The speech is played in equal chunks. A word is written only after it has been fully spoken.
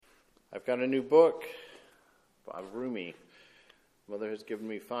I've got a new book by Rumi. Mother has given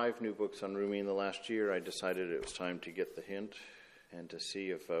me 5 new books on Rumi in the last year. I decided it was time to get the hint and to see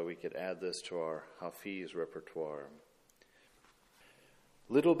if we could add this to our Hafiz repertoire.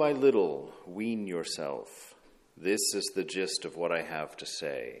 Little by little, wean yourself. This is the gist of what I have to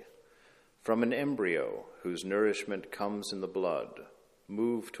say. From an embryo whose nourishment comes in the blood,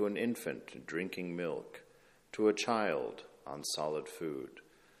 move to an infant drinking milk, to a child on solid food,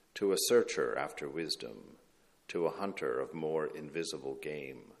 to a searcher after wisdom, to a hunter of more invisible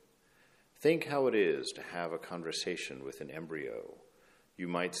game. Think how it is to have a conversation with an embryo. You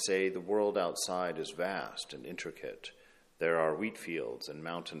might say the world outside is vast and intricate. There are wheat fields and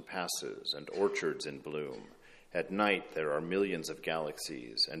mountain passes and orchards in bloom. At night there are millions of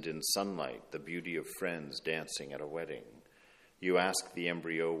galaxies, and in sunlight the beauty of friends dancing at a wedding. You ask the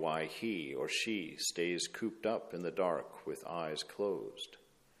embryo why he or she stays cooped up in the dark with eyes closed.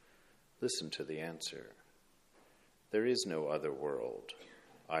 Listen to the answer. There is no other world.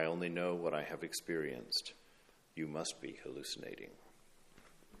 I only know what I have experienced. You must be hallucinating.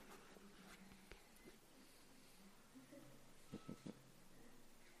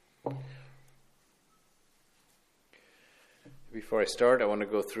 Before I start, I want to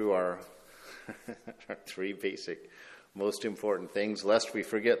go through our 3 basic most important things, lest we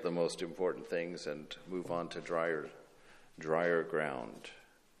forget the most important things and move on to drier ground.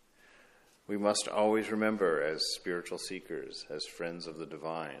 We must always remember, as spiritual seekers, as friends of the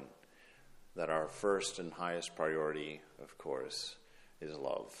divine, that our first and highest priority, of course, is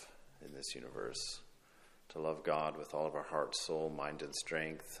love in this universe. To love God with all of our heart, soul, mind, and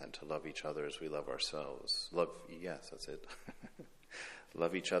strength, and to love each other as we love ourselves. Yes, that's it.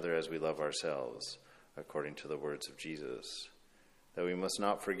 Love each other as we love ourselves, according to the words of Jesus. That we must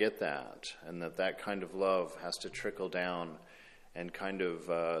not forget that, and that kind of love has to trickle down and kind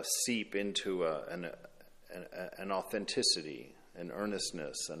of seep into an authenticity, an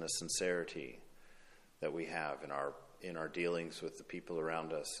earnestness, and a sincerity that we have in our dealings with the people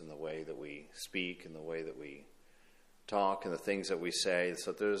around us, in the way that we speak, in the way that we talk, and the things that we say,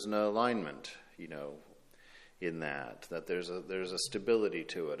 so there's an alignment, in that there's a stability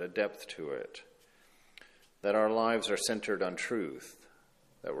to it, a depth to it, that our lives are centered on truth,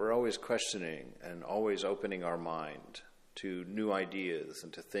 that we're always questioning and always opening our mind to new ideas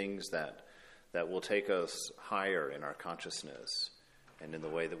and to things that will take us higher in our consciousness and in the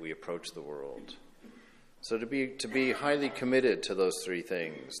way that we approach the world. So to be highly committed to those 3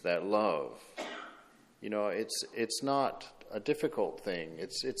 things, that love, it's not a difficult thing.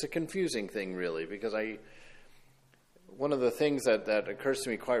 It's a confusing thing, really, because one of the things that occurs to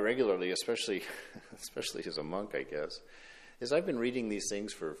me quite regularly, especially as a monk, I guess, is I've been reading these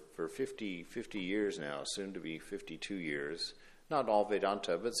things for 50 years now, soon to be 52 years. Not all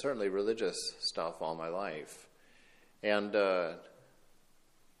Vedanta, but certainly religious stuff all my life. And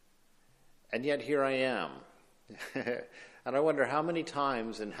yet here I am. And I wonder how many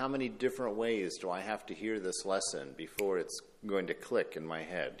times and how many different ways do I have to hear this lesson before it's going to click in my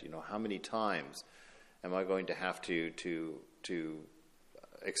head? How many times am I going to have to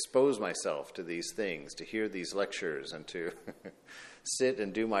expose myself to these things, to hear these lectures, and to sit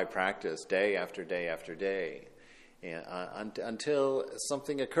and do my practice day after day after day, until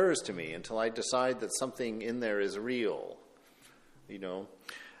something occurs to me, until I decide that something in there is real.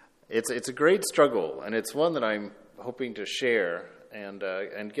 It's a great struggle, and it's one that I'm hoping to share and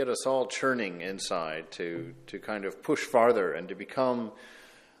get us all churning inside to kind of push farther and to become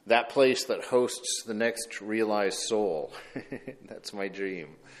that place that hosts the next realized soul. That's my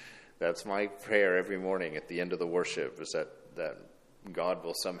dream. That's my prayer every morning at the end of the worship, is that God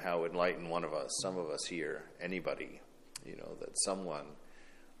will somehow enlighten one of us, some of us here, anybody, that someone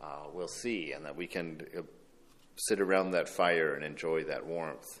will see, and that we can sit around that fire and enjoy that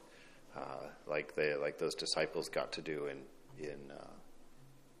warmth, like those disciples got to do in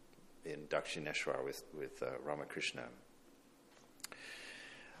Dakshineshwar with Ramakrishna.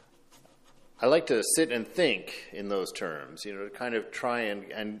 I like to sit and think in those terms, to kind of try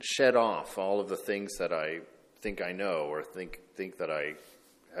and shed off all of the things that I think I know or think that I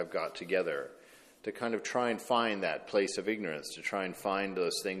have got together, to kind of try and find that place of ignorance, to try and find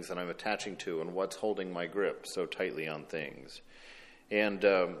those things that I'm attaching to and what's holding my grip so tightly on things. And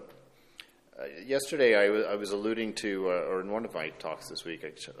yesterday I was alluding to, or in one of my talks this week,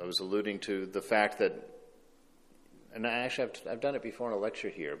 I was alluding to the fact that, and I've done it before in a lecture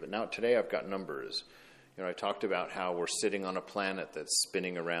here, but now today I've got numbers. I talked about how we're sitting on a planet that's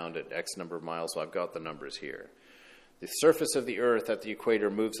spinning around at X number of miles, so I've got the numbers here. The surface of the Earth at the equator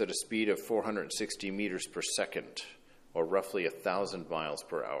moves at a speed of 460 meters per second, or roughly 1,000 miles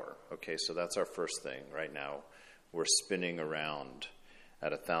per hour. Okay, so that's our first thing right now. We're spinning around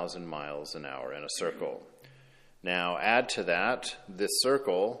at 1,000 miles an hour in a circle. Now add to that this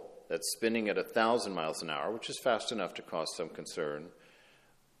circle that's spinning at 1,000 miles an hour, which is fast enough to cause some concern.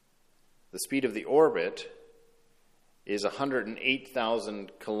 The speed of the orbit is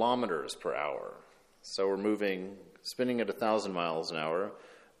 108,000 kilometers per hour. So we're spinning at 1,000 miles an hour,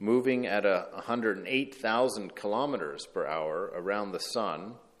 moving at 108,000 kilometers per hour around the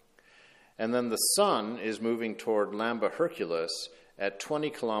sun. And then the sun is moving toward Lambda Herculis at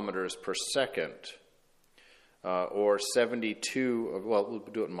 20 kilometers per second, or 72, well, we'll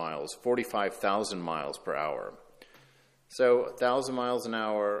do it in miles, 45,000 miles per hour. So 1,000 miles an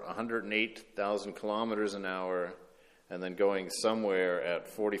hour, 108,000 kilometers an hour, and then going somewhere at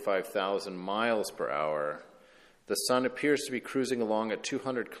 45,000 miles per hour. The sun appears to be cruising along at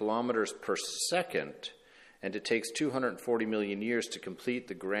 200 kilometers per second, and it takes 240 million years to complete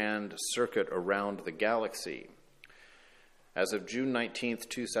the grand circuit around the galaxy. As of June 19th,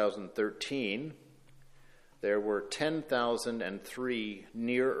 2013, there were 10,003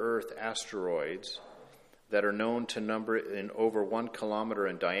 near-Earth asteroids that are known to number in over 1 kilometer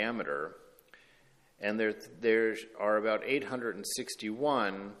in diameter, and there are about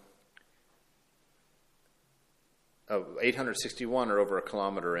 861 are over a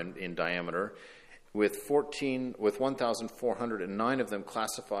kilometer in diameter, with 1,409 of them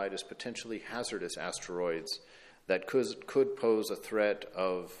classified as potentially hazardous asteroids that could pose a threat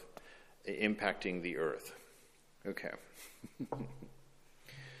of impacting the Earth. Okay.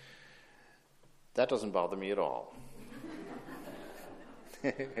 That doesn't bother me at all.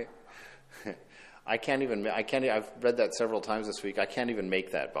 I've read that several times this week. I can't even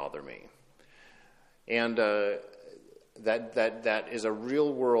make that bother me. And that is a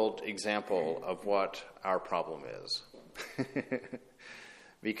real world example of what our problem is.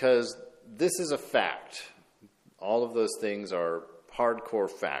 Because this is a fact. All of those things are hardcore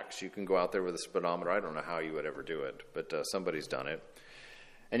facts. You can go out there with a speedometer. I don't know how you would ever do it, but somebody's done it.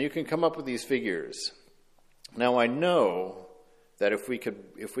 And you can come up with these figures. Now I know that if we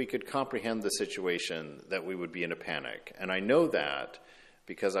could comprehend the situation, that we would be in a panic. And I know that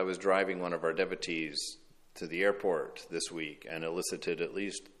because I was driving one of our devotees to the airport this week and elicited at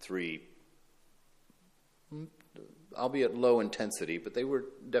least 3, albeit low intensity, but they were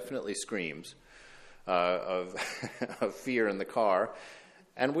definitely screams of fear in the car.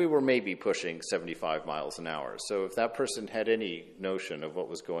 And we were maybe pushing 75 miles an hour. So if that person had any notion of what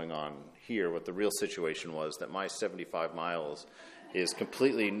was going on here, what the real situation was, that my 75 miles is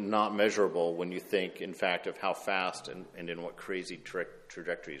completely not measurable when you think, in fact, of how fast and in what crazy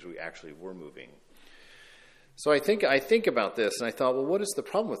trajectories we actually were moving. So I think about this, and I thought, well, what is the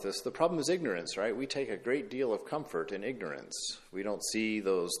problem with this? The problem is ignorance, right? We take a great deal of comfort in ignorance. We don't see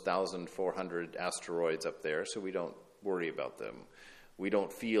those 1,400 asteroids up there, so we don't worry about them. We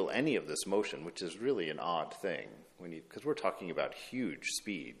don't feel any of this motion, which is really an odd thing, because we're talking about huge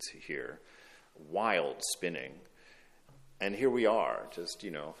speeds here, wild spinning. And here we are, just,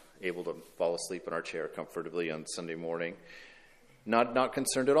 able to fall asleep in our chair comfortably on Sunday morning. Not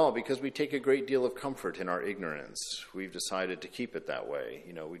concerned at all, because we take a great deal of comfort in our ignorance. We've decided to keep it that way.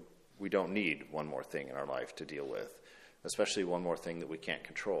 We don't need one more thing in our life to deal with, especially one more thing that we can't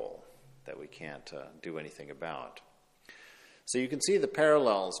control, that we can't do anything about. So you can see the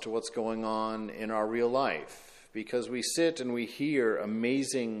parallels to what's going on in our real life, because we sit and we hear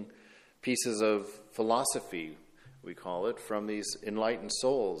amazing pieces of philosophy, we call it, from these enlightened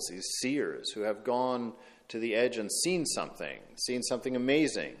souls, these seers who have gone to the edge and seen something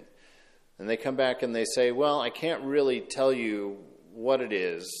amazing. And they come back and they say, well, I can't really tell you what it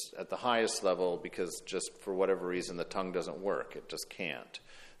is at the highest level because just for whatever reason the tongue doesn't work. It just can't.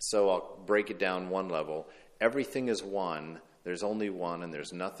 So I'll break it down one level. Everything is one. There's only one and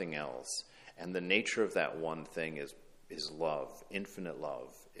there's nothing else. And the nature of that one thing is love, infinite love,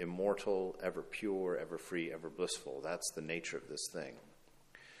 immortal, ever pure, ever free, ever blissful. That's the nature of this thing.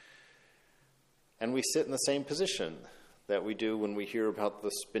 And we sit in the same position that we do when we hear about the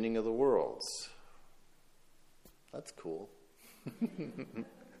spinning of the worlds. That's cool.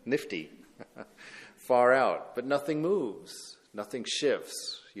 Nifty. Far out. But nothing moves. Nothing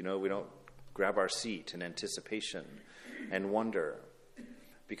shifts. We don't grab our seat in anticipation and wonder,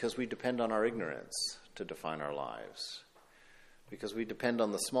 because we depend on our ignorance to define our lives. Because we depend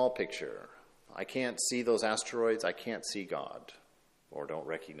on the small picture. I can't see those asteroids. I can't see God, or don't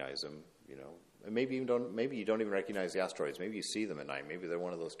recognize him. And maybe you don't even recognize the asteroids. Maybe you see them at night. Maybe they're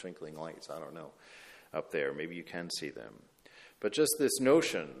one of those twinkling lights. I don't know. Up there, maybe you can see them. But just this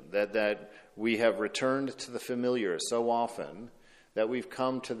notion that we have returned to the familiar so often that we've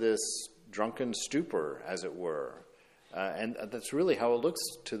come to this drunken stupor, as it were. And that's really how it looks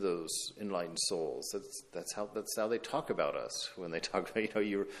to those enlightened souls. That's how they talk about us when they talk about,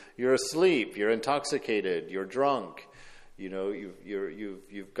 you're asleep, you're intoxicated, you're drunk,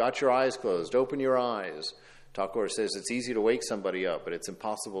 you've got your eyes closed, open your eyes. Thakur says it's easy to wake somebody up, but it's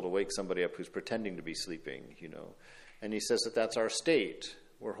impossible to wake somebody up who's pretending to be sleeping, And he says that's our state.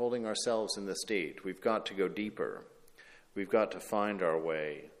 We're holding ourselves in this state. We've got to go deeper. We've got to find our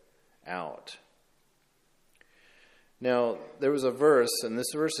way out. Now, there was a verse, and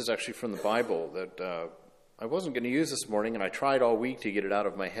this verse is actually from the Bible, that I wasn't going to use this morning, and I tried all week to get it out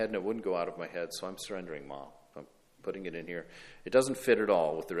of my head, and it wouldn't go out of my head, so I'm surrendering, Ma. I'm putting it in here. It doesn't fit at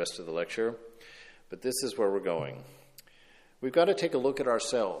all with the rest of the lecture, but this is where we're going. We've got to take a look at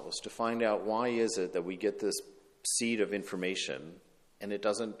ourselves to find out why is it that we get this seed of information, and it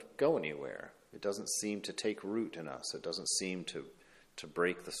doesn't go anywhere. It doesn't seem to take root in us. It doesn't seem to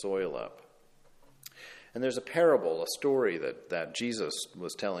break the soil up. And there's a parable, a story that Jesus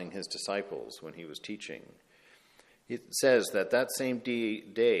was telling his disciples when he was teaching. It says that same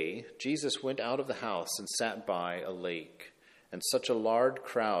day, Jesus went out of the house and sat by a lake, and such a large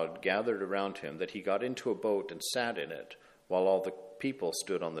crowd gathered around him that he got into a boat and sat in it, while all the people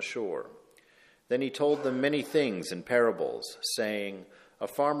stood on the shore. Then he told them many things in parables, saying, "A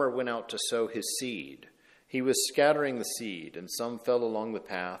farmer went out to sow his seed. He was scattering the seed, and some fell along the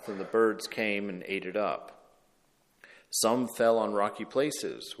path, and the birds came and ate it up. Some fell on rocky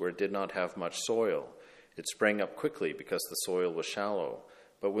places where it did not have much soil. It sprang up quickly because the soil was shallow.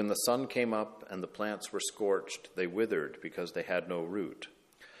 But when the sun came up and the plants were scorched, they withered because they had no root.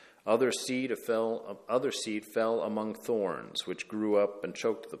 Other seed fell among thorns, which grew up and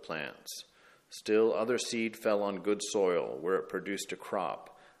choked the plants. Still other seed fell on good soil, where it produced a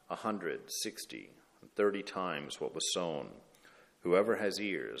crop, 100, 60, 30 times what was sown. Whoever has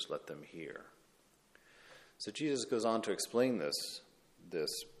ears, let them hear." So Jesus goes on to explain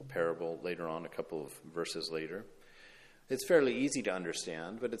this parable later on, a couple of verses later. It's fairly easy to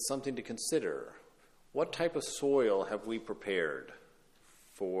understand, but it's something to consider. What type of soil have we prepared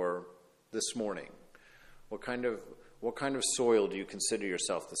for this morning? What kind of soil do you consider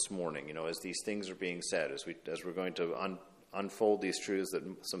yourself this morning? As these things are being said, as we're going to unfold these truths, that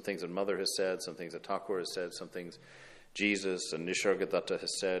some things that Mother has said, some things that Thakur has said, some things Jesus and Nisargadatta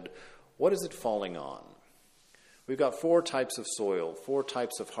has said. What is it falling on? We've got 4 types of soil, 4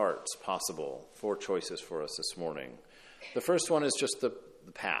 types of hearts possible, 4 choices for us this morning. The first one is just the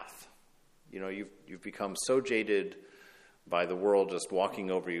path. You've become so jaded by the world just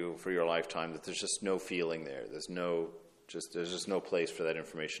walking over you for your lifetime that there's just no feeling there. There's just no place for that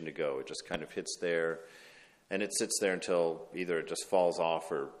information to go. It just kind of hits there. And it sits there until either it just falls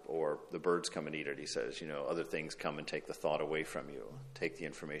off or the birds come and eat it, he says. Other things come and take the thought away from you, take the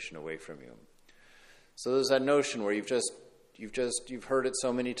information away from you. So there's that notion where you've heard it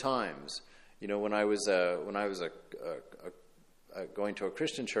so many times. When I was going to a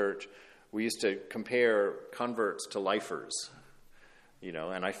Christian church, we used to compare converts to lifers.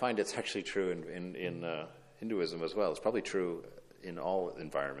 And I find it's actually true in Hinduism as well. It's probably true in all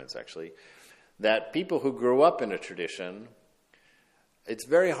environments, actually. That people who grew up in a tradition, it's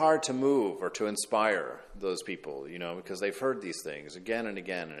very hard to move or to inspire those people, because they've heard these things again and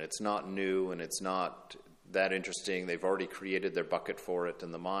again, and it's not new and it's not that interesting. They've already created their bucket for it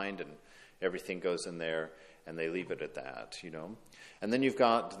in the mind, and everything goes in there, and they leave it at that, And then you've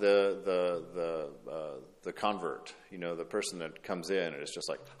got the convert, the person that comes in and it's just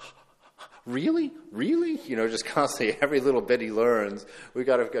like, really? Just constantly, every little bit he learns. We've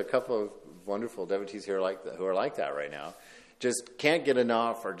got a couple of wonderful devotees here who are like that right now. Just can't get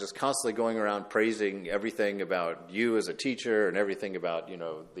enough, or just constantly going around praising everything about you as a teacher and everything about,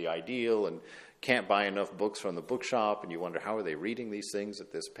 the ideal, and can't buy enough books from the bookshop, and you wonder, how are they reading these things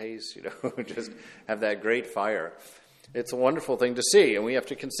at this pace? Just have that great fire. It's a wonderful thing to see, and we have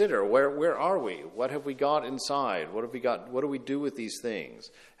to consider, where are we? What have we got inside? What have we got? What do we do with these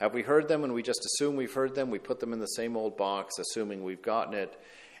things? Have we heard them and we just assume we've heard them? We put them in the same old box, assuming we've gotten it,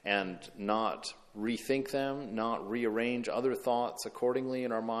 and not rethink them, not rearrange other thoughts accordingly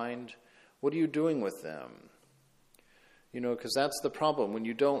in our mind? What are you doing with them? Because that's the problem when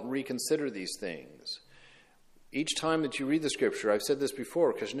you don't reconsider these things. Each time that you read the scripture, I've said this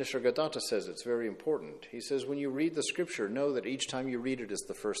before, because Nisargadatta says it's very important. He says, when you read the scripture, know that each time you read it is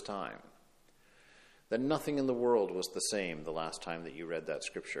the first time. That nothing in the world was the same the last time that you read that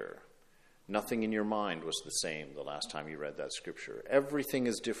scripture. Nothing in your mind was the same the last time you read that scripture. Everything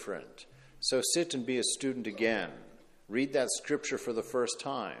is different. So sit and be a student again. Read that scripture for the first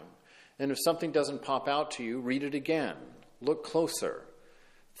time. And if something doesn't pop out to you, read it again. Look closer.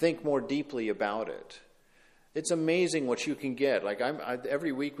 Think more deeply about it. It's amazing what you can get. Like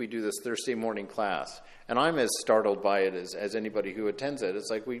every week we do this Thursday morning class, and I'm as startled by it as anybody who attends it. It's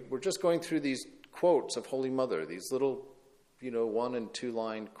like we're just going through these quotes of Holy Mother, these little, 1 and 2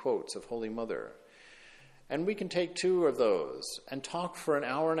 line quotes of Holy Mother. And we can take 2 of those and talk for an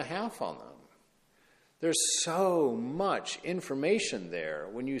hour and a half on them. There's so much information there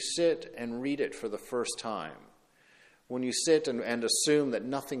when you sit and read it for the first time. When you sit and assume that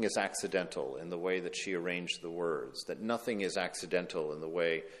nothing is accidental in the way that she arranged the words, that nothing is accidental in the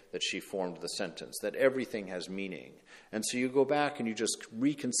way that she formed the sentence, that everything has meaning. And so you go back and you just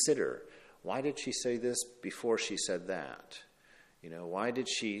reconsider, why did she say this before she said that? Why did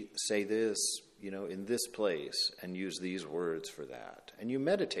she say this, in this place and use these words for that? And you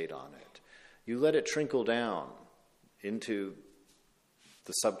meditate on it. You let it trickle down into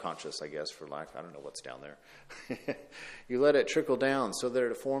the subconscious, I guess, I don't know what's down there. You let it trickle down so that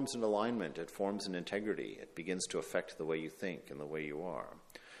it forms an alignment, it forms an integrity, it begins to affect the way you think and the way you are.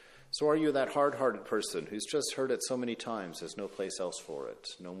 So are you that hard-hearted person who's just heard it so many times, there's no place else for it,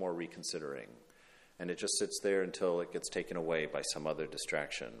 no more reconsidering, and it just sits there until it gets taken away by some other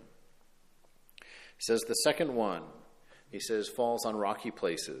distraction? He says the second one, falls on rocky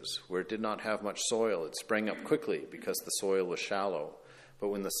places where it did not have much soil. It sprang up quickly because the soil was shallow. But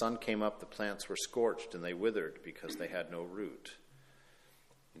when the sun came up, the plants were scorched and they withered because they had no root.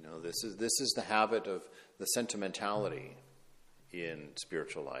 This is the habit of the sentimentality in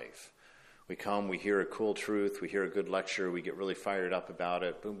spiritual life. We come, we hear a cool truth, we hear a good lecture, we get really fired up about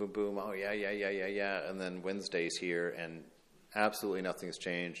it, boom, boom, boom, oh yeah, and then Wednesday's here and absolutely nothing's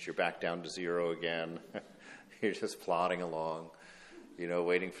changed. You're back down to 0 again. You're just plodding along,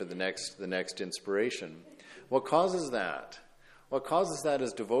 waiting for the next inspiration. What causes that? What causes that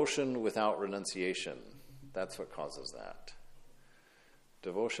is devotion without renunciation. That's what causes that.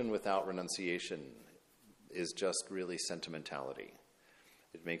 Devotion without renunciation is just really sentimentality.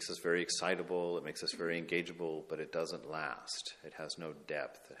 It makes us very excitable, it makes us very engageable, but it doesn't last. It has no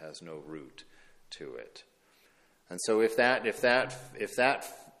depth, it has no root to it. And so if that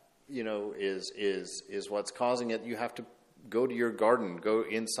is what's causing it, you have to go to your garden, go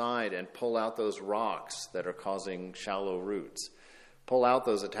inside and pull out those rocks that are causing shallow roots. Pull out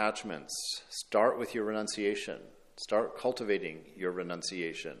those attachments. Start with your renunciation. Start cultivating your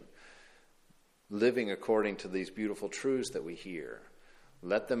renunciation. Living according to these beautiful truths that we hear.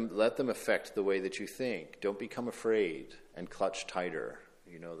 Let them affect the way that you think. Don't become afraid and clutch tighter.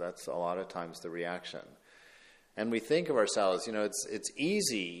 That's a lot of times the reaction. And we think of ourselves, it's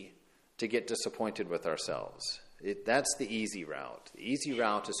easy to get disappointed with ourselves. That's the easy route. The easy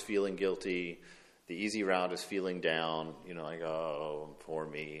route is feeling guilty. The easy route is feeling down, like, oh, poor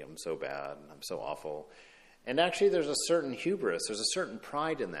me, I'm so bad, I'm so awful. And actually there's a certain hubris, there's a certain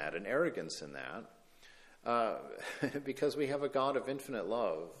pride in that, an arrogance in that, because we have a God of infinite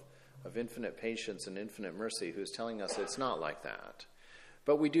love, of infinite patience and infinite mercy who's telling us it's not like that.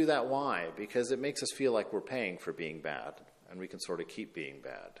 But we do that why? Because it makes us feel like we're paying for being bad, and we can sort of keep being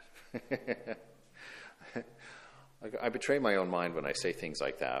bad. I betray my own mind when I say things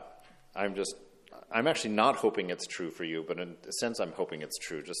like that. I'm actually not hoping it's true for you, but in a sense I'm hoping it's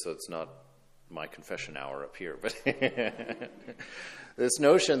true, just so it's not my confession hour up here. But this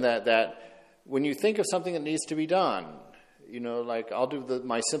notion that when you think of something that needs to be done, like I'll do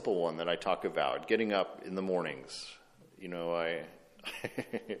my simple one that I talk about, getting up in the mornings.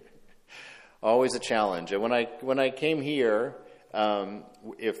 Always a challenge. And when I came here,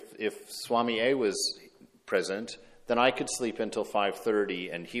 if Swami A was present, then I could sleep until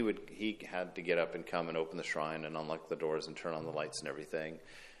 5:30, and he had to get up and come and open the shrine and unlock the doors and turn on the lights and everything.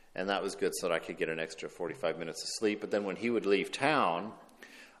 And that was good so that I could get an extra 45 minutes of sleep. But then when he would leave town,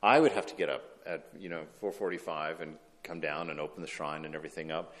 I would have to get up at 4:45 and come down and open the shrine and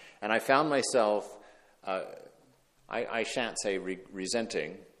everything up. And I found myself, I shan't say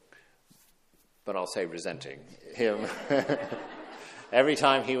resenting, but I'll say resenting him. Every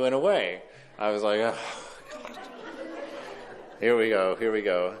time he went away, I was like, oh, God. Here we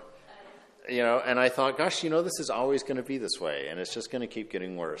go. And I thought, gosh, this is always going to be this way, and it's just going to keep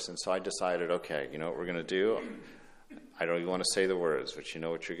getting worse. And so I decided, okay, what we're going to do? I don't even want to say the words, but you know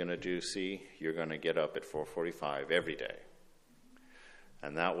what you're going to do, see? You're going to get up at 4:45 every day.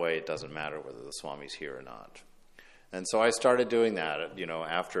 And that way it doesn't matter whether the Swami's here or not. And so I started doing that,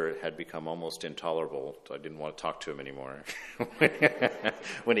 after it had become almost intolerable. So I didn't want to talk to him anymore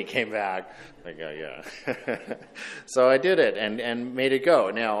when he came back. Like, yeah. So I did it and made it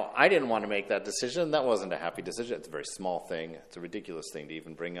go. Now, I didn't want to make that decision. That wasn't a happy decision. It's a very small thing. It's a ridiculous thing to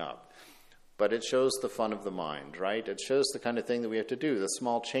even bring up. But it shows the fun of the mind, right? It shows the kind of thing that we have to do, the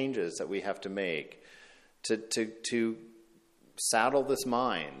small changes that we have to make to saddle this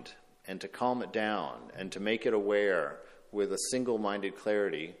mind and to calm it down and to make it aware with a single-minded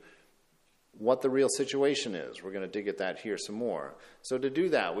clarity what the real situation is. We're going to dig at that here some more. So to do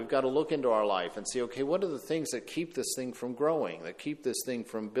that, we've got to look into our life and see, okay, what are the things that keep this thing from growing, that keep this thing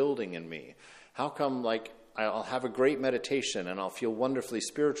from building in me? How come, I'll have a great meditation and I'll feel wonderfully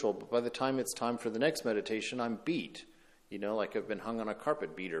spiritual, but by the time it's time for the next meditation, I'm beat, like I've been hung on a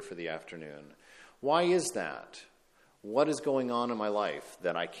carpet beater for the afternoon. Why is that? What is going on in my life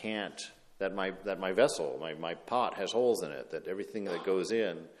that I can't, that my vessel, my pot has holes in it, that everything that goes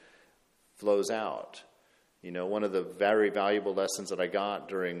in flows out? One of the very valuable lessons that I got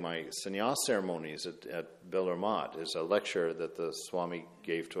during my sannyas ceremonies at Bellarmat is a lecture that the Swami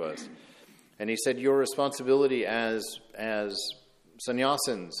gave to us. And he said, your responsibility as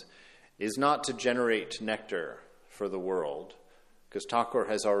sannyasins is not to generate nectar for the world, because Thakur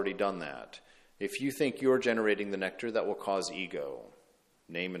has already done that. If you think you're generating the nectar, that will cause ego.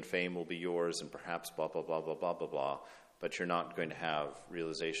 Name and fame will be yours and perhaps blah, blah, blah, blah, blah, blah, blah, but you're not going to have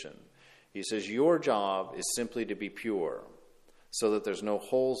realization. He says, your job is simply to be pure so that there's no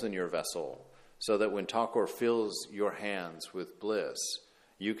holes in your vessel, so that when Thakur fills your hands with bliss,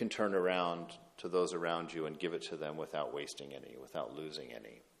 you can turn around to those around you and give it to them without wasting any, without losing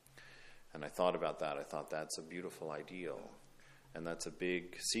any. And I thought about that. I thought that's a beautiful ideal, and that's a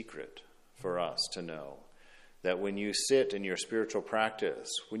big secret for us to know, that when you sit in your spiritual practice,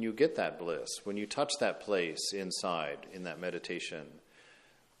 when you get that bliss, when you touch that place inside in that meditation,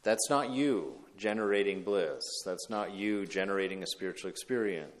 that's not you generating bliss. That's not you generating a spiritual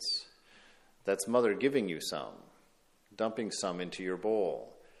experience. That's Mother giving you some, dumping some into your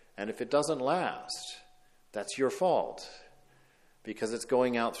bowl. And if it doesn't last, that's your fault, because it's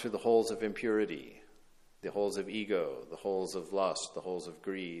going out through the holes of impurity, the holes of ego, the holes of lust, the holes of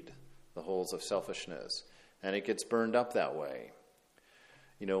greed, the holes of selfishness, and it gets burned up that way.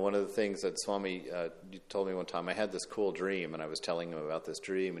 One of the things that Swami told me one time, I had this cool dream, and I was telling him about this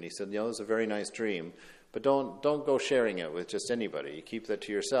dream, and he said, it was a very nice dream, but don't go sharing it with just anybody. You keep that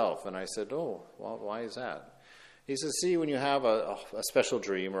to yourself. And I said, oh, well, why is that? He says, see, when you have a special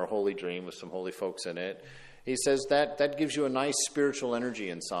dream or a holy dream with some holy folks in it, he says that gives you a nice spiritual energy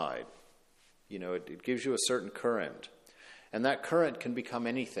inside. It gives you a certain current, and that current can become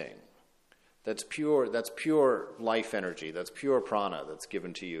anything. That's pure life energy. That's pure prana that's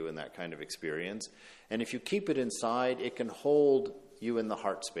given to you in that kind of experience. And if you keep it inside, it can hold you in the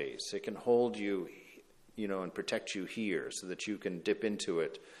heart space. It can hold you, and protect you here so that you can dip into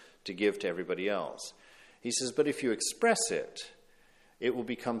it to give to everybody else. He says, but if you express it, it will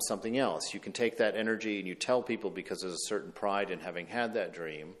become something else. You can take that energy and you tell people because there's a certain pride in having had that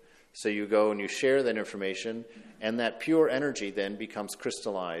dream. So you go and you share that information, and that pure energy then becomes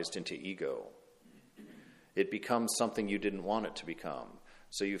crystallized into ego. It becomes something you didn't want it to become.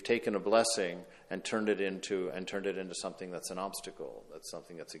 So you've taken a blessing and turned it into something that's an obstacle, that's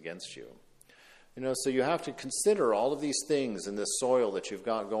something that's against you. So you have to consider all of these things in this soil that you've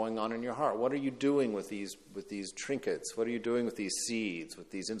got going on in your heart. What are you doing with these trinkets? What are you doing with these seeds,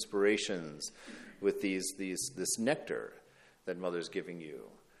 with these inspirations, with this nectar that Mother's giving you?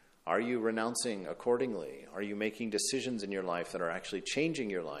 Are you renouncing accordingly? Are you making decisions in your life that are actually changing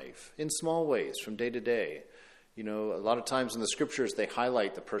your life in small ways from day to day? A lot of times in the scriptures, they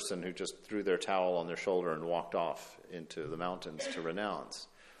highlight the person who just threw their towel on their shoulder and walked off into the mountains to renounce.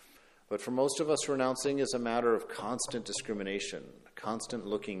 But for most of us, renouncing is a matter of constant discrimination, constant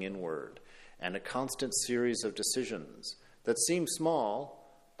looking inward, and a constant series of decisions that seem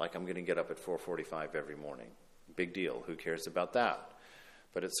small, like I'm going to get up at 4:45 every morning. Big deal. Who cares about that?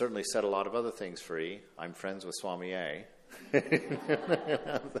 But it certainly set a lot of other things free. I'm friends with Swami A.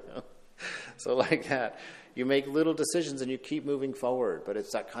 So like that, you make little decisions and you keep moving forward. But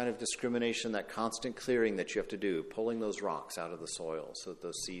it's that kind of discrimination, that constant clearing that you have to do, pulling those rocks out of the soil so that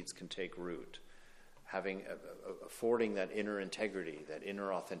those seeds can take root, affording that inner integrity, that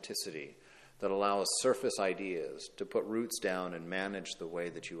inner authenticity that allows surface ideas to put roots down and manage the way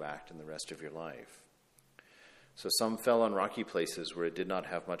that you act in the rest of your life. So some fell on rocky places where it did not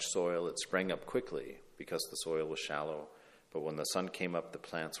have much soil. It sprang up quickly because the soil was shallow. But when the sun came up, the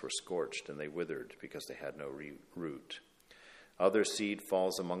plants were scorched and they withered because they had no root. Other seed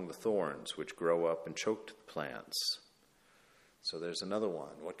falls among the thorns, which grow up and choke the plants. So there's another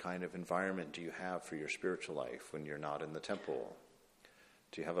one. What kind of environment do you have for your spiritual life when you're not in the temple?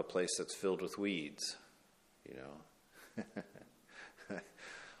 Do you have a place that's filled with weeds?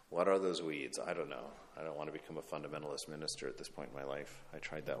 What are those weeds? I don't know. I don't want to become a fundamentalist minister at this point in my life. I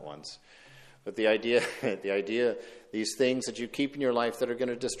tried that once. But the idea, these things that you keep in your life that are going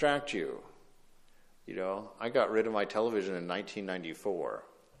to distract you. I got rid of my television in 1994,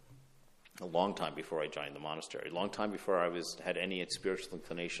 a long time before I joined the monastery, a long time before I had any spiritual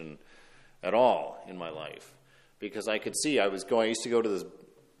inclination at all in my life, because I could see I used to go to this,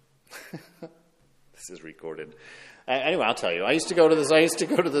 this is recorded. Anyway, I'll tell you, I used to go to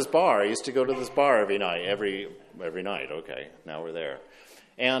this bar every night. Okay, now we're there.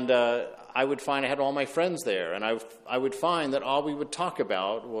 And I would find I had all my friends there, and I would find that all we would talk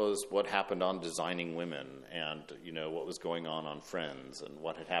about was what happened on Designing Women, and what was going on Friends, and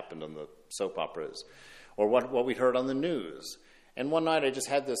what had happened on the soap operas, or what we'd heard on the news. And one night I just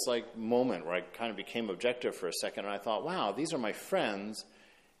had this moment where I kind of became objective for a second, and I thought, wow, these are my friends,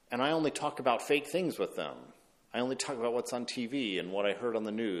 and I only talk about fake things with them. I only talk about what's on TV and what I heard on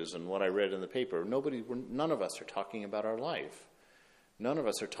the news and what I read in the paper. None of us are talking about our life. None of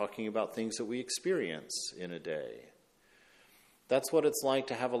us are talking about things that we experience in a day. That's what it's like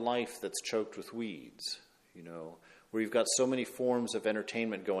to have a life that's choked with weeds, where you've got so many forms of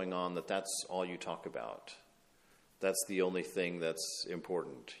entertainment going on that's all you talk about. That's the only thing that's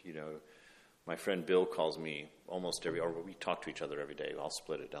important. My friend Bill calls me almost or we talk to each other every day. I'll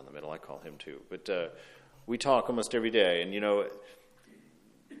split it down the middle. I call him too. But we talk almost every day. And,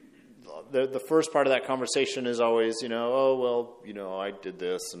 the first part of that conversation is always, I did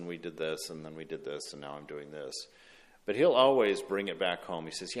this and we did this and then we did this and now I'm doing this. But he'll always bring it back home.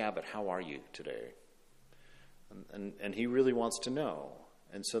 He says, yeah, but how are you today? And he really wants to know.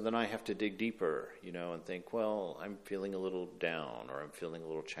 And so then I have to dig deeper, and think, well, I'm feeling a little down, or I'm feeling a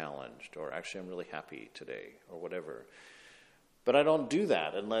little challenged, or actually I'm really happy today, or whatever. But I don't do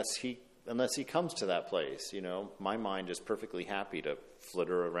that unless he comes to that place, My mind is perfectly happy to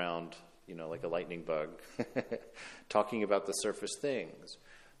flitter around, like a lightning bug, talking about the surface things.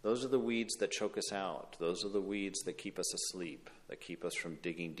 Those are the weeds that choke us out. Those are the weeds that keep us asleep, that keep us from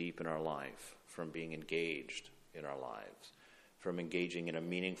digging deep in our life, from being engaged in our lives, from engaging in a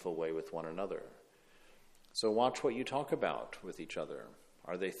meaningful way with one another. So watch what you talk about with each other.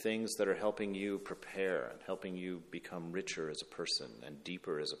 Are they things that are helping you prepare and helping you become richer as a person and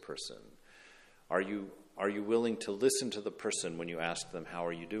deeper as a person? Are you willing to listen to the person when you ask them, how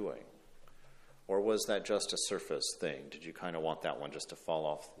are you doing? Or was that just a surface thing? Did you kind of want that one just to fall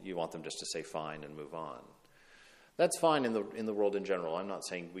off? You want them just to say fine and move on? That's fine in the world in general. I'm not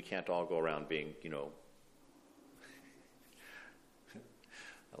saying we can't all go around being,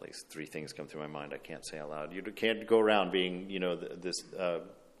 at least three things come through my mind I can't say out loud. You can't go around being, this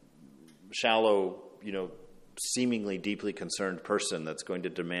shallow, seemingly deeply concerned person that's going to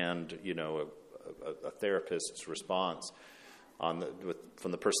demand, a therapist's response from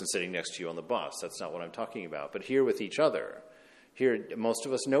the person sitting next to you on the bus. That's not what I'm talking about. But here with each other, here most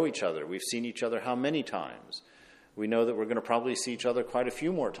of us know each other. We've seen each other how many times? We know that we're going to probably see each other quite a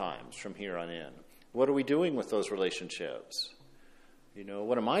few more times from here on in. What are we doing with those relationships?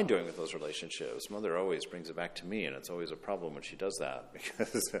 What am I doing with those relationships? Mother always brings it back to me, and it's always a problem when she does that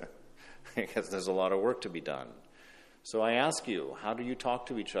because there's a lot of work to be done. So I ask you, how do you talk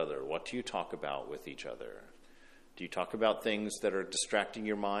to each other? What do you talk about with each other? Do you talk about things that are distracting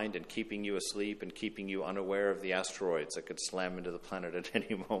your mind and keeping you asleep and keeping you unaware of the asteroids that could slam into the planet at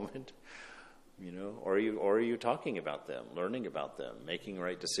any moment? Or are you talking about them, learning about them, making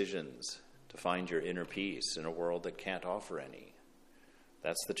right decisions to find your inner peace in a world that can't offer any?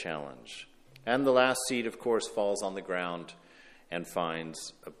 That's the challenge. And the last seed, of course, falls on the ground and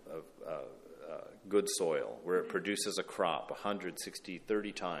finds a good soil where it produces a crop 160,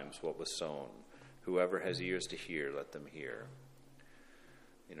 30 times what was sown. Whoever has ears to hear, let them hear.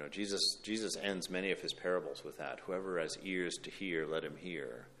 Jesus ends many of his parables with that. Whoever has ears to hear, let him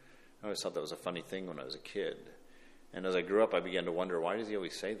hear. I always thought that was a funny thing when I was a kid. And as I grew up, I began to wonder, why does he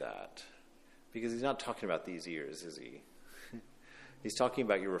always say that? Because he's not talking about these ears, is he? He's talking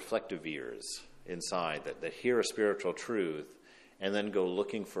about your reflective ears inside that hear a spiritual truth and then go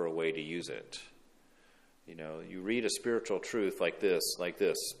looking for a way to use it. You read a spiritual truth like this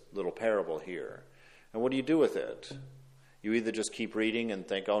little parable here. And what do you do with it? You either just keep reading and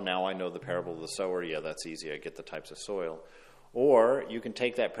think, oh, now I know the parable of the sower. Yeah, that's easy. I get the types of soil. Or you can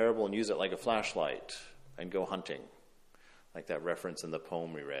take that parable and use it like a flashlight and go hunting, like that reference in the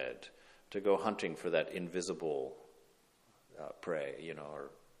poem we read, to go hunting for that invisible pray,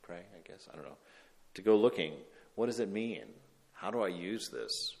 or pray, I guess, I don't know, to go looking, what does it mean? How do I use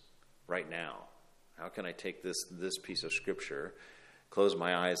this right now? How can I take this piece of scripture, close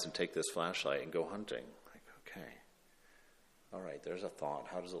my eyes and take this flashlight and go hunting? Like, okay, all right, there's a thought.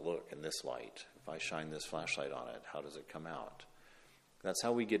 How does it look in this light? If I shine this flashlight on it, how does it come out? That's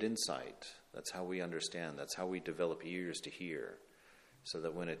how we get insight. That's how we understand. That's how we develop ears to hear, so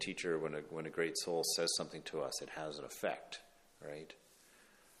that when a teacher, when a great soul says something to us, it has an effect, right?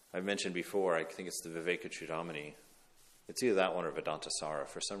 I've mentioned before, I think it's the Vivekachudamani. It's either that one or Vedantasara.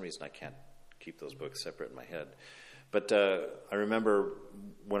 For some reason, I can't keep those books separate in my head. But I remember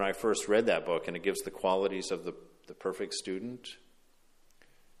when I first read that book, and it gives the qualities of the perfect student.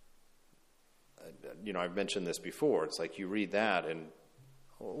 I've mentioned this before. It's like you read that, and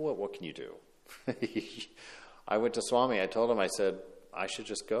what can you do? I went to Swami. I told him, I said, I should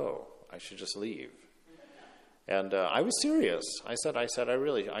just go. I should just leave. And I was serious. I said, I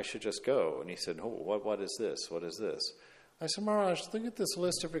should just go. And he said, oh, what is this? What is this? I said, Maharaj, look at this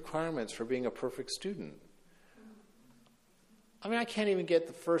list of requirements for being a perfect student. I mean, I can't even get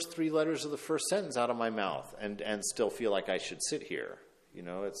the first 3 letters of the first sentence out of my mouth and still feel like I should sit here.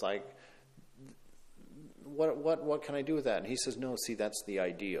 It's like, what can I do with that? And he says, no, see, that's the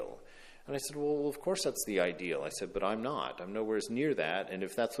ideal. And I said, well, of course that's the ideal. I said, but I'm not. I'm nowhere near that. And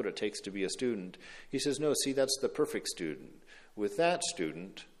if that's what it takes to be a student, he says, no, see, that's the perfect student. With that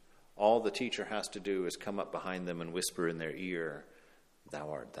student, all the teacher has to do is come up behind them and whisper in their ear, thou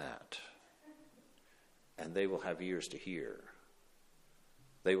art that. And they will have ears to hear.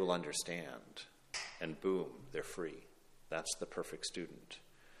 They will understand. And boom, they're free. That's the perfect student.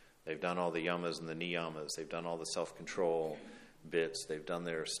 They've done all the yamas and the niyamas. They've done all the self-control bits. They've done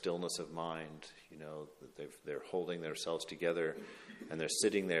their stillness of mind. They're holding themselves together, and they're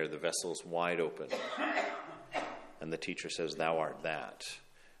sitting there, the vessel's wide open. And the teacher says, thou art that.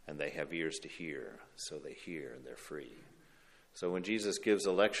 And they have ears to hear, so they hear and they're free. So when Jesus gives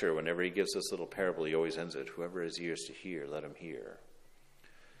a lecture, whenever he gives this little parable, he always ends it, whoever has ears to hear, let him hear.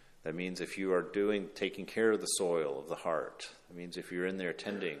 That means if you are taking care of the soil of the heart, that means if you're in there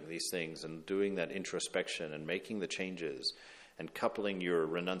tending these things and doing that introspection and making the changes and coupling your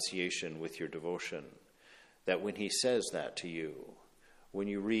renunciation with your devotion, that when he says that to you, when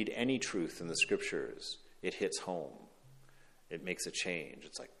you read any truth in the scriptures, it hits home. It makes a change.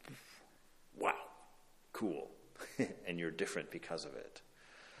 It's like, wow, cool. And you're different because of it.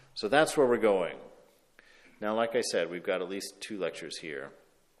 So that's where we're going. Now, like I said, we've got at least 2 lectures here.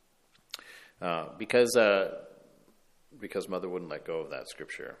 Because Mother wouldn't let go of that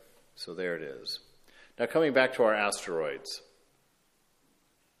scripture. So there it is. Now coming back to our asteroids.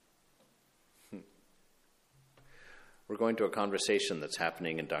 We're going to a conversation that's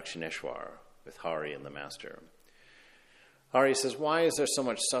happening in Dakshineshwar with Hari and the Master. Hari says, why is there so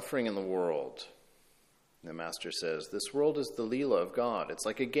much suffering in the world? The Master says, this world is the Leela of God. It's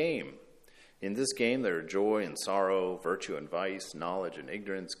like a game. In this game there are joy and sorrow, virtue and vice, knowledge and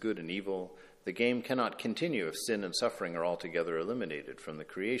ignorance, good and evil. The game cannot continue if sin and suffering are altogether eliminated from the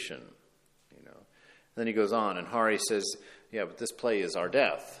creation. Then he goes on, and Hari says, yeah, but this play is our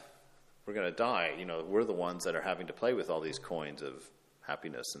death. We're going to die. We're the ones that are having to play with all these coins of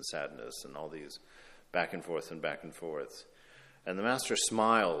happiness and sadness and all these back and forth and back and forth. And the Master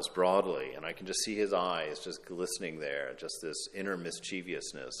smiles broadly, and I can just see his eyes just glistening there, just this inner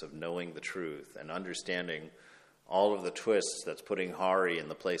mischievousness of knowing the truth and understanding all of the twists that's putting Hari in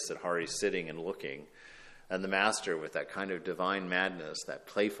the place that Hari's sitting and looking. And the Master with that kind of divine madness, that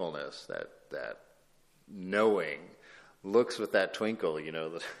playfulness, that knowing, looks with that twinkle,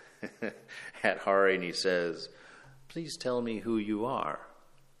 at Hari, and he says, please tell me who you are.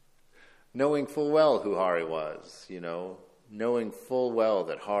 Knowing full well who Hari was, knowing full well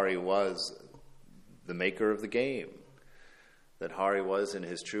that Hari was the maker of the game, that Hari was in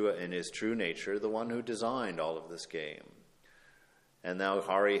his true nature the one who designed all of this game. And now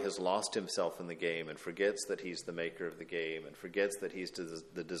Hari has lost himself in the game and forgets that he's the maker of the game and forgets that he's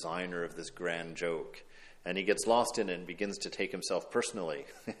the designer of this grand joke. And he gets lost in it and begins to take himself personally,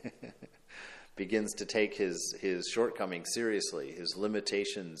 begins to take his shortcomings seriously, his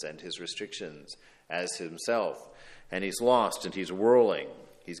limitations and his restrictions as himself. And he's lost and he's whirling.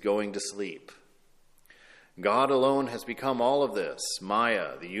 He's going to sleep. God alone has become all of this,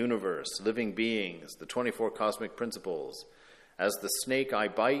 Maya, the universe, living beings, the 24 cosmic principles. As the snake I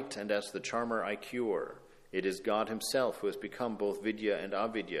bite and as the charmer I cure. It is God himself who has become both Vidya and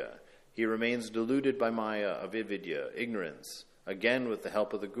Avidya. He remains deluded by Maya, avidya, ignorance. Again, with the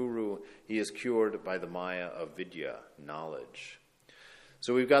help of the Guru, he is cured by the Maya of Vidya, knowledge.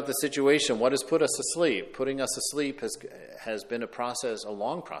 So we've got the situation. What has put us asleep? Putting us asleep has been a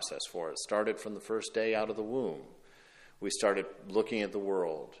long process for us. Started from the first day out of the womb. We started looking at the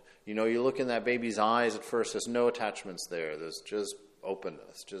world. You look in that baby's eyes at first, there's no attachments there. There's just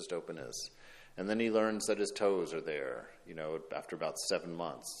openness. And then he learns that his toes are there, after about 7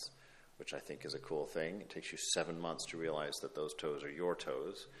 months, which I think is a cool thing. It takes you 7 months to realize that those toes are your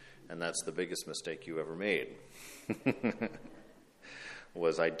toes, and that's the biggest mistake you ever made.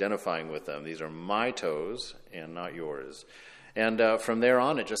 Was identifying with them. These are my toes and not yours. And from there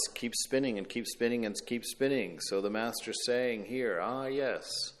on, it just keeps spinning and keeps spinning and keeps spinning. So the Master's saying here, yes,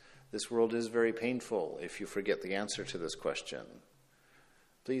 this world is very painful if you forget the answer to this question.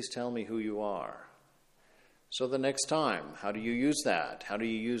 Please tell me who you are. So the next time, how do you use that? How do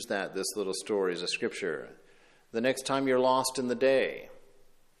you use that? This little story is a scripture. The next time you're lost in the day,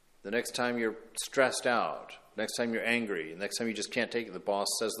 the next time you're stressed out, next time you're angry, next time you just can't take it, the boss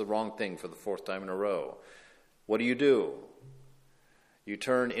says the wrong thing for the 4th time in a row, what do? You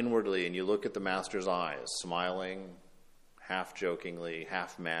turn inwardly and you look at the Master's eyes, smiling, half jokingly,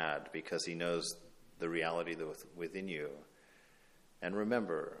 half mad, because he knows the reality that's within you. And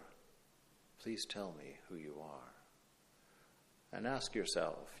remember, please tell me who you are. And ask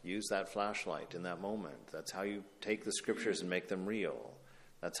yourself, use that flashlight in that moment. That's how you take the scriptures and make them real.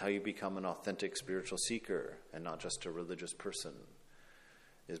 That's how you become an authentic spiritual seeker and not just a religious person,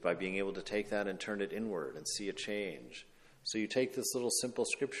 is by being able to take that and turn it inward and see a change. So you take this little simple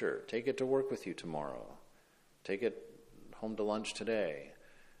scripture, take it to work with you tomorrow, take it home to lunch today,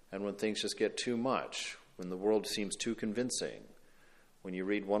 and when things just get too much, when the world seems too convincing, when you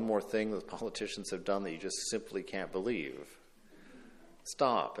read one more thing that politicians have done that you just simply can't believe,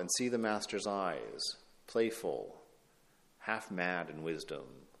 stop and see the Master's eyes, playful, half mad in wisdom,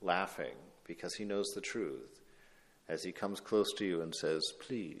 laughing because he knows the truth, as he comes close to you and says,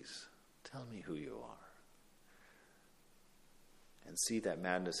 please, tell me who you are. And see that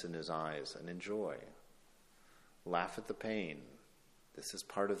madness in his eyes and enjoy. Laugh at the pain. This is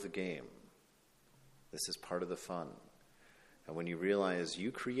part of the game. This is part of the fun. And when you realize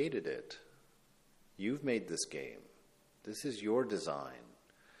you created it, you've made this game. This is your design.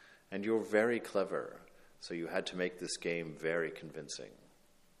 And you're very clever. So you had to make this game very convincing.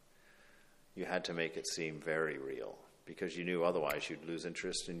 You had to make it seem very real, because you knew otherwise you'd lose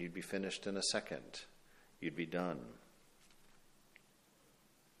interest and you'd be finished in a second. You'd be done.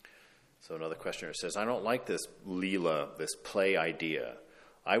 So another questioner says, I don't like this Leela, this play idea.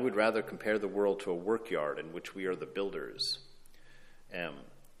 I would rather compare the world to a workyard in which we are the builders. M,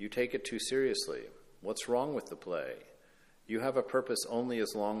 you take it too seriously. What's wrong with the play? You have a purpose only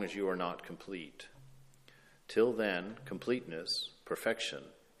as long as you are not complete. Till then, completeness, perfection,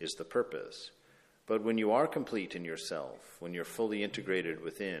 is the purpose. But when you are complete in yourself, when you're fully integrated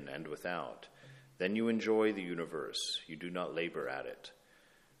within and without, then you enjoy the universe. You do not labor at it.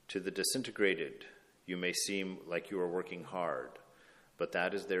 To the disintegrated, you may seem like you are working hard, but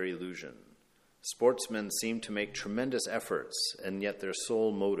that is their illusion. Sportsmen seem to make tremendous efforts, and yet their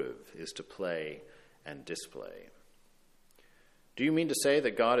sole motive is to play and display. Do you mean to say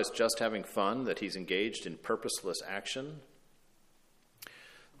that God is just having fun, that he's engaged in purposeless action?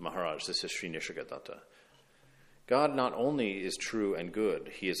 Maharaj, this is Sri Nisargadatta. God not only is true and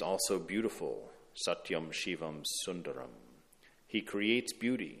good, he is also beautiful. Satyam Shivam Sundaram. He creates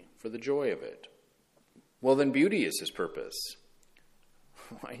beauty for the joy of it. Well, then beauty is his purpose.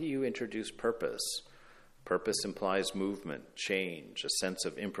 Why do you introduce purpose? Purpose implies movement, change, a sense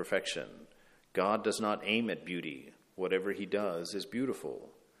of imperfection. God does not aim at beauty. Whatever he does is beautiful.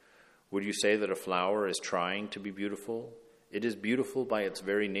 Would you say that a flower is trying to be beautiful? It is beautiful by its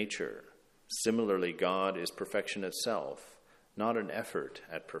very nature. Similarly, God is perfection itself, not an effort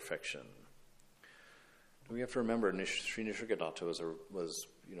at perfection. We have to remember Sri Nisargadatta was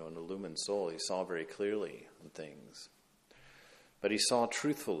an illumined soul. He saw very clearly on things. But he saw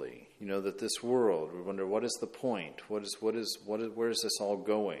truthfully, that this world, we wonder, what is the point? Where is this all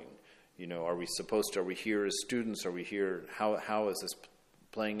going? Are we here as students? Are we here? How is this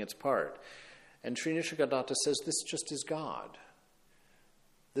playing its part? And Sri Nisargadatta says this just is God.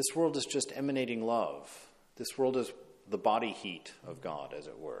 This world is just emanating love. This world is the body heat of God, as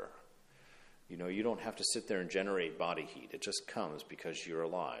it were. You don't have to sit there and generate body heat. It just comes because you're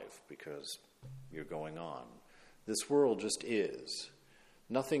alive, because you're going on. This world just is.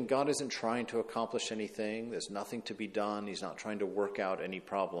 Nothing, God isn't trying to accomplish anything. There's nothing to be done. He's not trying to work out any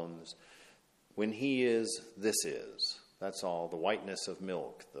problems. When he is, this is. That's all. The whiteness of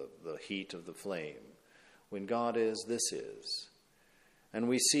milk, the heat of the flame. When God is, this is. And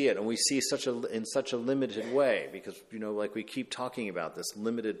we see it, and we see in such a limited way, because, like we keep talking about this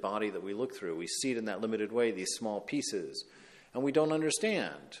limited body that we look through. We see it in that limited way, these small pieces. And we don't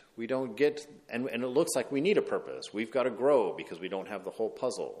understand. We don't get, and it looks like we need a purpose. We've got to grow because we don't have the whole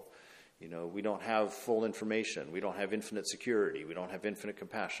puzzle. We don't have full information. We don't have infinite security. We don't have infinite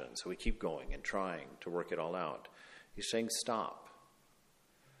compassion. So we keep going and trying to work it all out. He's saying, stop.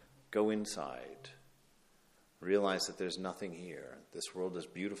 Go inside. Realize that there's nothing here. This world is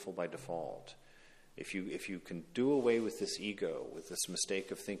beautiful by default. If you can do away with this ego, with this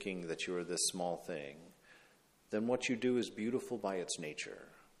mistake of thinking that you are this small thing, then what you do is beautiful by its nature.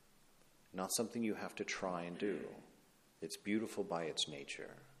 Not something you have to try and do. It's beautiful by its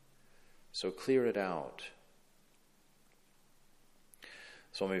nature. So clear it out.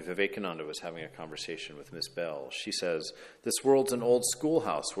 Swami Vivekananda was having a conversation with Miss Bell. She says, "This world's an old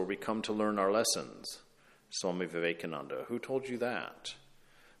schoolhouse where we come to learn our lessons." Swami Vivekananda, "Who told you that?"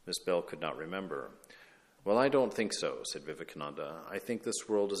 Miss Bell could not remember. "Well, I don't think so," said Vivekananda. "I think this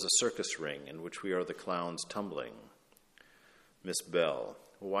world is a circus ring in which we are the clowns tumbling." Miss Bell,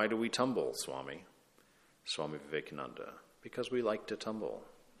 "Why do we tumble, Swami?" Swami Vivekananda, "Because we like to tumble.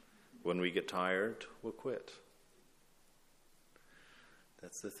 When we get tired, we'll quit."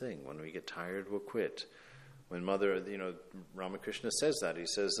 That's the thing. When we get tired, we'll quit. When Mother, Ramakrishna says that. He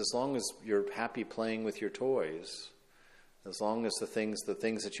says, as long as you're happy playing with your toys, as long as the things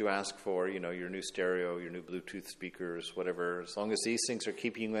that you ask for, your new stereo, your new Bluetooth speakers, whatever, as long as these things are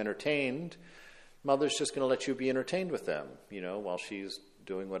keeping you entertained, Mother's just going to let you be entertained with them, while she's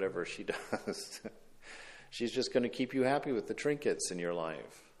doing whatever she does. She's just going to keep you happy with the trinkets in your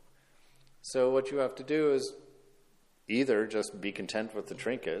life. So what you have to do is either just be content with the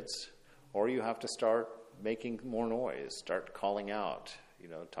trinkets, or you have to start making more noise, start calling out.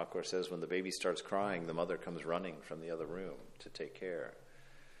 Thakur says when the baby starts crying, the mother comes running from the other room to take care.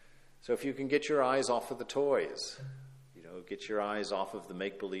 So if you can get your eyes off of the toys, get your eyes off of the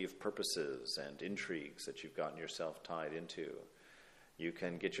make-believe purposes and intrigues that you've gotten yourself tied into, you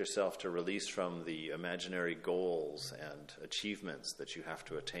can get yourself to release from the imaginary goals and achievements that you have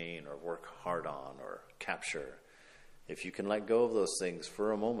to attain or work hard on or capture. If you can let go of those things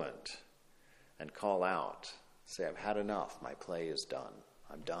for a moment and call out, say, I've had enough, my play is done.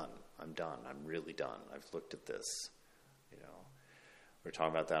 I'm done, I'm really done. I've looked at this. We're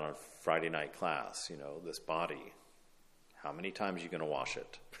talking about that on Friday night class, this body. How many times are you going to wash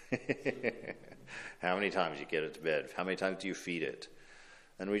it? How many times you get it to bed? How many times do you feed it?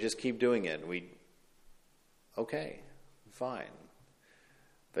 And we just keep doing it. And okay, fine.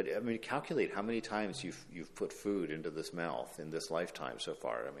 But calculate how many times you've put food into this mouth in this lifetime so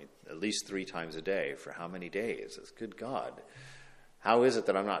far. At least 3 times a day for how many days? It's good God. How is it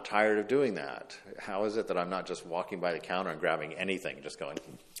that I'm not tired of doing that? How is it that I'm not just walking by the counter and grabbing anything, just going,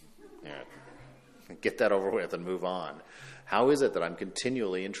 get that over with and move on? How is it that I'm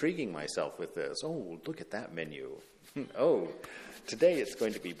continually intriguing myself with this? Oh, look at that menu. Oh, today it's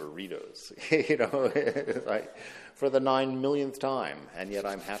going to be burritos, like for the 9 millionth time, and yet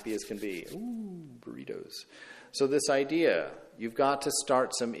I'm happy as can be. Ooh, burritos. So this idea, you've got to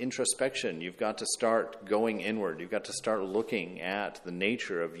start some introspection. You've got to start going inward. You've got to start looking at the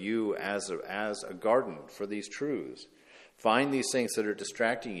nature of you as a garden for these truths. Find these things that are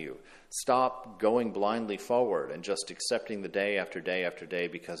distracting you. Stop going blindly forward and just accepting the day after day after day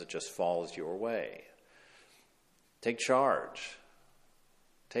because it just falls your way. Take charge.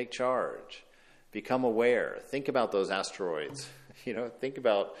 Take charge. Become aware. Think about those asteroids. Think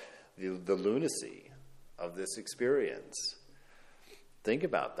about the lunacy of this experience. Think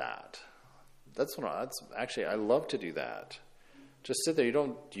about that. Actually, I love to do that. Just sit there. You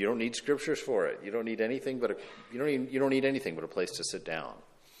don't need scriptures for it. You don't need anything but a place to sit down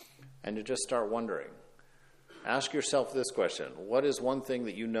and to just start wondering. Ask yourself this question: what is one thing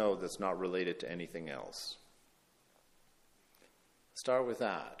that you know that's not related to anything else? Start with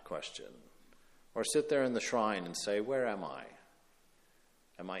that question. Or sit there in the shrine and say, where am I?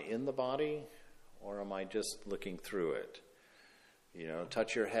 Am I in the body, or am I just looking through it?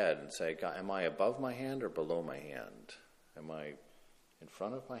 Touch your head and say, God, am I above my hand or below my hand? Am I in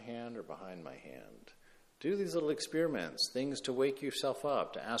front of my hand or behind my hand? Do these little experiments, things to wake yourself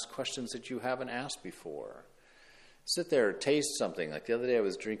up, to ask questions that you haven't asked before. Sit there, taste something. Like the other day I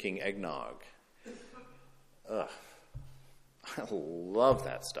was drinking eggnog. Ugh. I love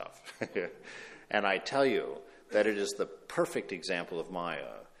that stuff. And I tell you that it is the perfect example of Maya,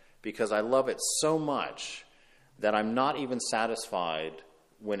 because I love it so much that I'm not even satisfied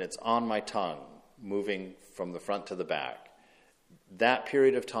when it's on my tongue, moving from the front to the back. That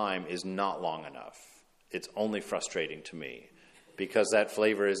period of time is not long enough. It's only frustrating to me. because that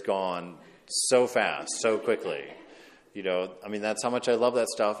flavor is gone so fast, so quickly. That's how much I love that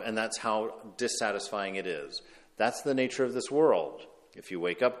stuff, and that's how dissatisfying it is. That's the nature of this world. If you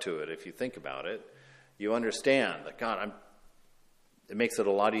wake up to it, if you think about it, you understand that, God, it makes it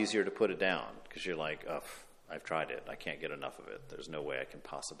a lot easier to put it down, because you're like, oh, I've tried it. I can't get enough of it. There's no way I can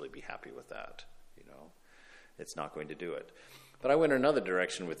possibly be happy with that. It's not going to do it. But I went another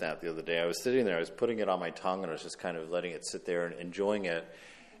direction with that the other day. I was sitting there, I was putting it on my tongue, and I was just kind of letting it sit there and enjoying it.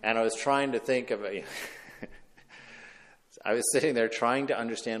 And I was trying to think of it. I was sitting there trying to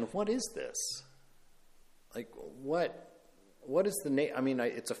understand, what is this? Like, what is the name?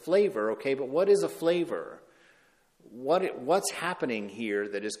 It's a flavor, okay, but what is a flavor? What's happening here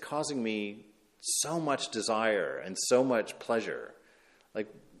that is causing me so much desire and so much pleasure? Like,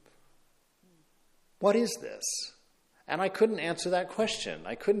 what is this? And I couldn't answer that question.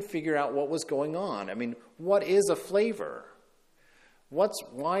 I couldn't figure out what was going on. What is a flavor?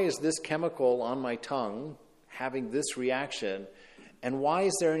 Why is this chemical on my tongue having this reaction? And why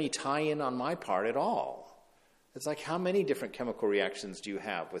is there any tie-in on my part at all? It's like, how many different chemical reactions do you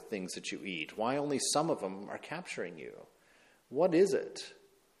have with things that you eat? Why only some of them are capturing you? What is it?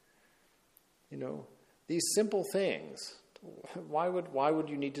 These simple things. Why would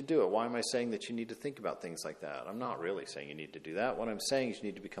you need to do it? Why am I saying that you need to think about things like that? I'm not really saying you need to do that. What I'm saying is you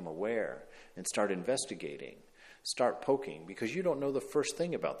need to become aware and start investigating, start poking, because you don't know the first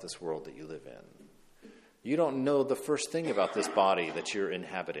thing about this world that you live in. You don't know the first thing about this body that you're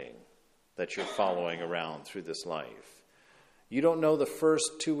inhabiting, that you're following around through this life. You don't know the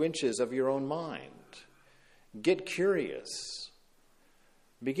first 2 inches of your own mind. Get curious.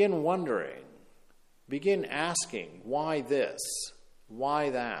 Begin wondering. Begin asking, why this?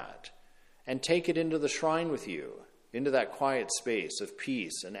 Why that? And take it into the shrine with you, into that quiet space of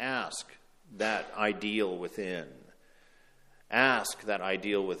peace, and ask that ideal within. Ask that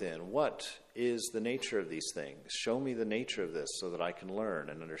ideal within. What is the nature of these things? Show me the nature of this so that I can learn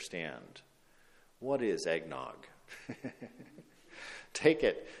and understand. What is eggnog? Take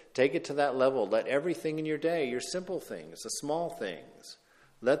it to that level. Let everything in your day, your simple things, the small things,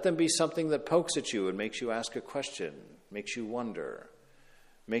 let them be something that pokes at you and makes you ask a question, makes you wonder,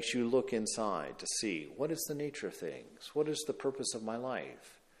 makes you look inside to see, what is the nature of things? What is the purpose of my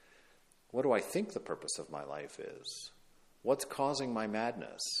life? What do I think the purpose of my life is? What's causing my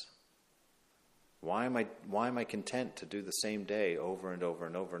madness? Why am I content to do the same day over and over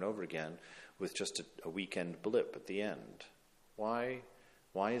and over and over again with just a weekend blip at the end? Why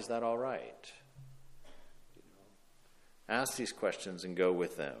is that all right? Ask these questions and go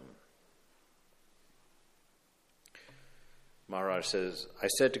with them. Maharaj says, I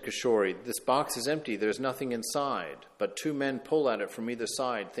said to Kishori, this box is empty, there's nothing inside, but 2 men pull at it from either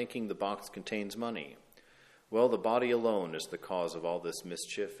side, thinking the box contains money. Well, the body alone is the cause of all this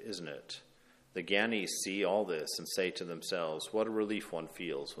mischief, isn't it? The Gyanis see all this and say to themselves, what a relief one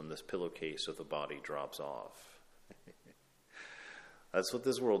feels when this pillowcase of the body drops off. That's what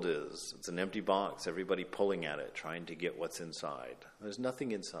this world is. It's an empty box, everybody pulling at it, trying to get what's inside. There's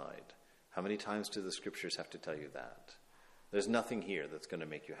nothing inside. How many times do the scriptures have to tell you that? There's nothing here that's going to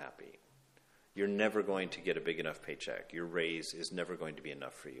make you happy. You're never going to get a big enough paycheck. Your raise is never going to be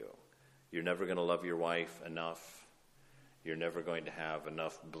enough for you. You're never going to love your wife enough. You're never going to have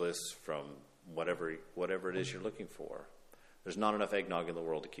enough bliss from whatever it is you're looking for. There's not enough eggnog in the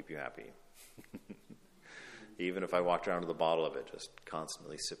world to keep you happy. Even if I walked around with a bottle of it, just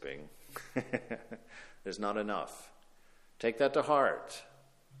constantly sipping. There's not enough. Take that to heart.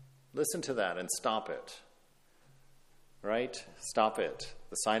 Listen to that and stop it. Right? Stop it.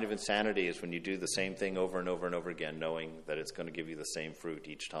 The sign of insanity is when you do the same thing over and over and over again, knowing that it's going to give you the same fruit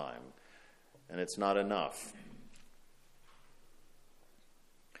each time. And it's not enough.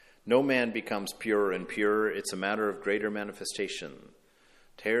 No man becomes pure and pure. It's a matter of greater manifestation.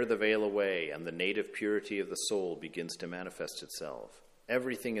 Tear the veil away, and the native purity of the soul begins to manifest itself.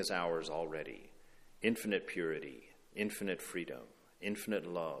 Everything is ours already. Infinite purity, infinite freedom, infinite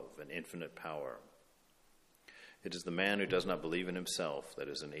love, and infinite power. It is the man who does not believe in himself that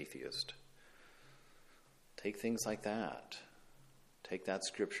is an atheist. Take things like that. Take that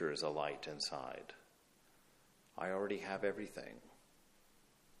scripture as a light inside. I already have everything.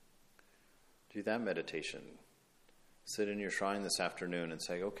 Do that meditation. Sit in your shrine this afternoon and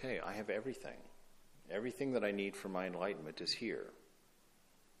say, okay, I have everything. Everything that I need for my enlightenment is here.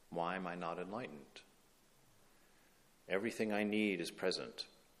 Why am I not enlightened? Everything I need is present.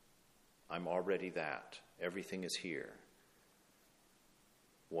 I'm already that. Everything is here.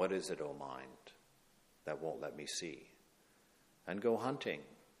 What is it, O mind, that won't let me see? And go hunting.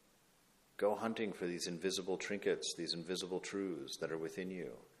 Go hunting for these invisible trinkets, these invisible truths that are within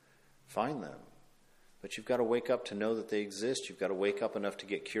you. Find them. But you've got to wake up to know that they exist. You've got to wake up enough to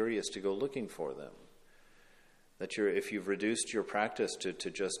get curious to go looking for them. That if you've reduced your practice to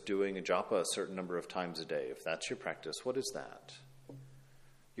just doing a japa a certain number of times a day, if that's your practice, what is that?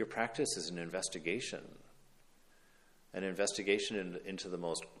 Your practice is an investigation into the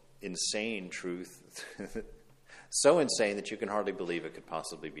most insane truth, so insane that you can hardly believe it could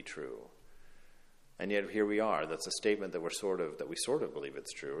possibly be true. And yet here we are. That's a statement that we sort of believe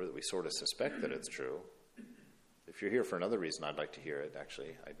it's true, or that we sort of suspect that it's true. If you're here for another reason, I'd like to hear it.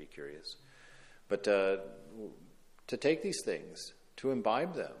 Actually, I'd be curious. But to take these things, to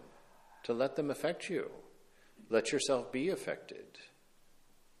imbibe them, to let them affect you, let yourself be affected.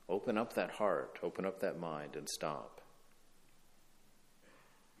 Open up that heart, open up that mind, and stop.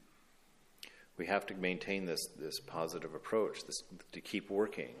 We have to maintain this positive approach, to keep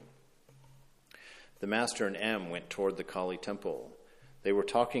working. The Master and M went toward the Kali temple. They were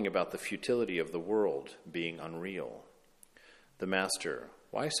talking about the futility of the world being unreal. The Master,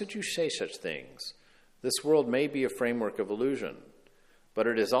 why should you say such things? This world may be a framework of illusion, but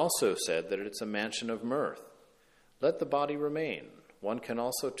it is also said that it's a mansion of mirth. Let the body remain. One can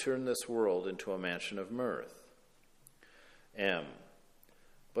also turn this world into a mansion of mirth. M,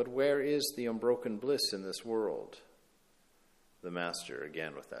 but where is the unbroken bliss in this world? The Master,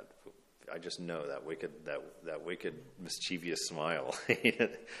 again with that, I just know that wicked mischievous smile,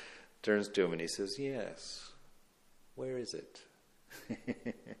 turns to him and he says, yes, where is it?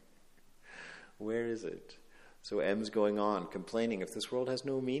 Where is it? So M's going on, complaining, if this world has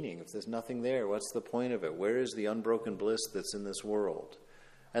no meaning, if there's nothing there, what's the point of it? Where is the unbroken bliss that's in this world?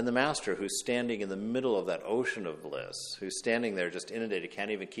 And the Master, who's standing in the middle of that ocean of bliss, who's standing there just inundated,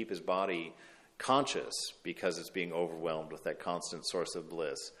 can't even keep his body conscious because it's being overwhelmed with that constant source of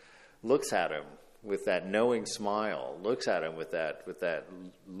bliss, looks at him with that knowing smile, looks at him with that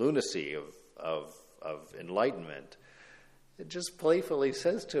lunacy of enlightenment. It just playfully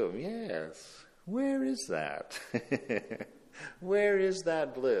says to him, yes, where is that? Where is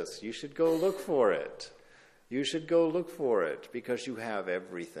that bliss? You should go look for it. You should go look for it because you have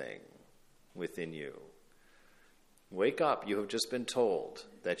everything within you. Wake up, you have just been told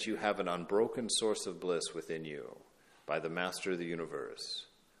that you have an unbroken source of bliss within you by the Master of the universe.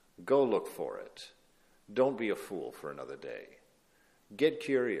 Go look for it. Don't be a fool for another day. Get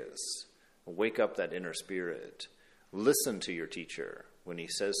curious. Wake up that inner spirit. Listen to your teacher when he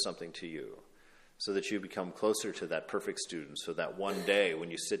says something to you so that you become closer to that perfect student, so that one day when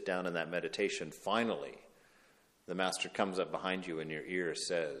you sit down in that meditation, finally, the Master comes up behind you and your ear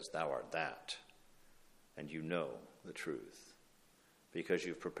says, thou art that. And you know the truth because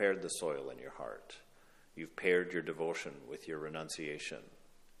you've prepared the soil in your heart. You've paired your devotion with your renunciation.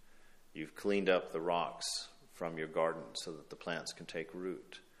 You've cleaned up the rocks from your garden so that the plants can take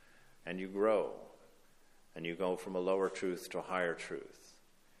root. And you grow. And you go from a lower truth to a higher truth.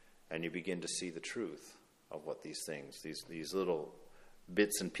 And you begin to see the truth of what these things, these little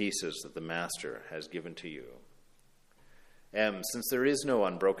bits and pieces that the Master has given to you. M, since there is no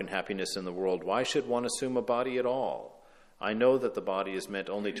unbroken happiness in the world, why should one assume a body at all? I know that the body is meant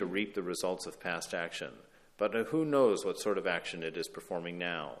only to reap the results of past action, but who knows what sort of action it is performing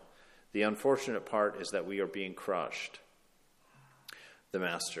now? The unfortunate part is that we are being crushed. The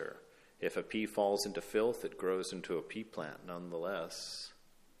Master, if a pea falls into filth, it grows into a pea plant nonetheless.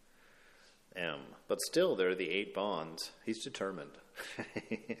 M, but still there are the 8 bonds. He's determined.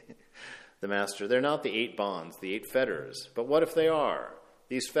 The Master, they're not the 8 bonds, the 8 fetters. But what if they are?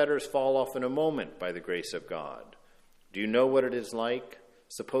 These fetters fall off in a moment by the grace of God. Do you know what it is like?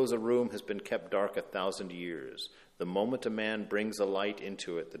 Suppose a room has been kept dark 1,000 years. The moment a man brings a light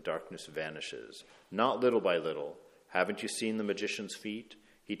into it, the darkness vanishes. Not little by little. Haven't you seen the magician's feet?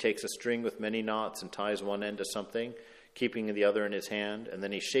 He takes a string with many knots and ties one end to something, keeping the other in his hand, and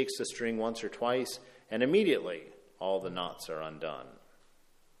then he shakes the string once or twice, and immediately all the knots are undone.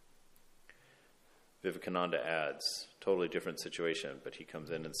 Vivekananda adds, totally different situation, but he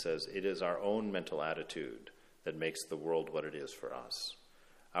comes in and says, it is our own mental attitude that makes the world what it is for us.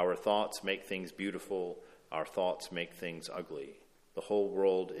 Our thoughts make things beautiful. Our thoughts make things ugly. The whole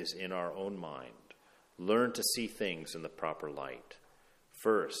world is in our own mind. Learn to see things in the proper light.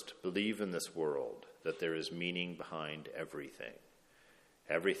 First, believe in this world, that there is meaning behind everything.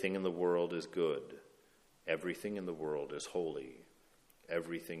 Everything in the world is good. Everything in the world is holy.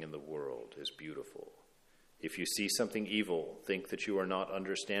 Everything in the world is beautiful. If you see something evil, think that you are not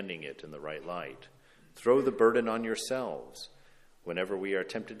understanding it in the right light. Throw the burden on yourselves. Whenever we are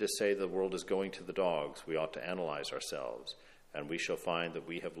tempted to say the world is going to the dogs, we ought to analyze ourselves and we shall find that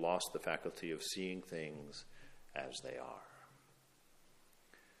we have lost the faculty of seeing things as they are.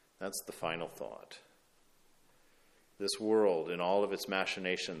 That's the final thought. This world in all of its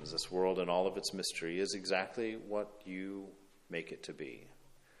machinations, this world in all of its mystery is exactly what you make it to be.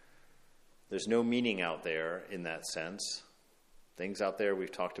 There's no meaning out there in that sense. Things out there,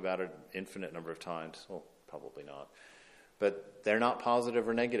 we've talked about an infinite number of times. Well, probably not. But they're not positive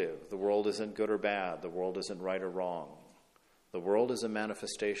or negative. The world isn't good or bad. The world isn't right or wrong. The world is a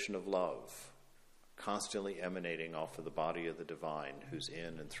manifestation of love, constantly emanating off of the body of the divine who's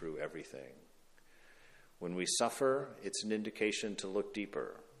in and through everything. When we suffer, it's an indication to look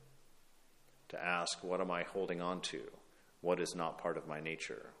deeper, to ask, what am I holding on to? What is not part of my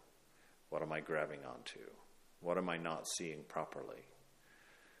nature? What am I grabbing onto? What am I not seeing properly?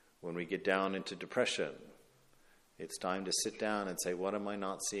 When we get down into depression, it's time to sit down and say, what am I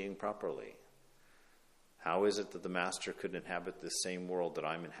not seeing properly? How is it that the Master could inhabit this same world that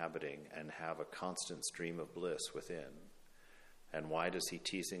I'm inhabiting and have a constant stream of bliss within? And why does he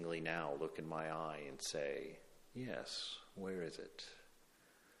teasingly now look in my eye and say, yes, where is it?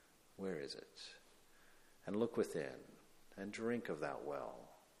 Where is it? And look within and drink of that well.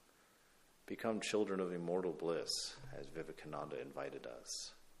 Become children of immortal bliss, as Vivekananda invited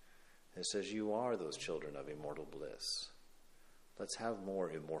us. It says, you are those children of immortal bliss. Let's have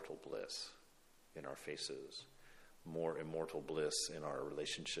more immortal bliss in our faces, more immortal bliss in our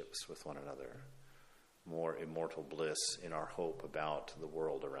relationships with one another, more immortal bliss in our hope about the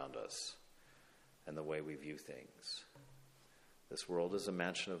world around us and the way we view things. This world is a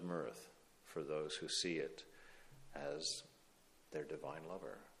mansion of mirth for those who see it as their divine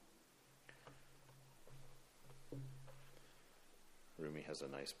lover. Rumi has a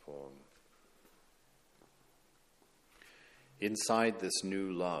nice poem. Inside this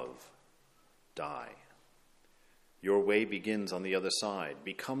new love, die. Your way begins on the other side.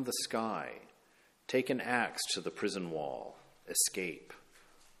 Become the sky. Take an axe to the prison wall. Escape.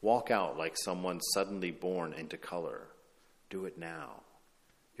 Walk out like someone suddenly born into color. Do it now.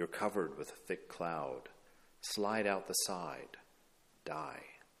 You're covered with a thick cloud. Slide out the side. Die.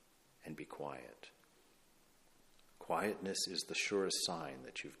 And be quiet. Quietness is the surest sign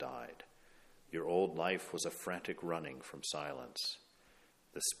that you've died. Your old life was a frantic running from silence.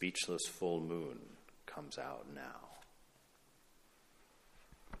 The speechless full moon comes out now.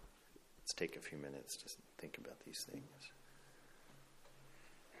 Let's take a few minutes to think about these things.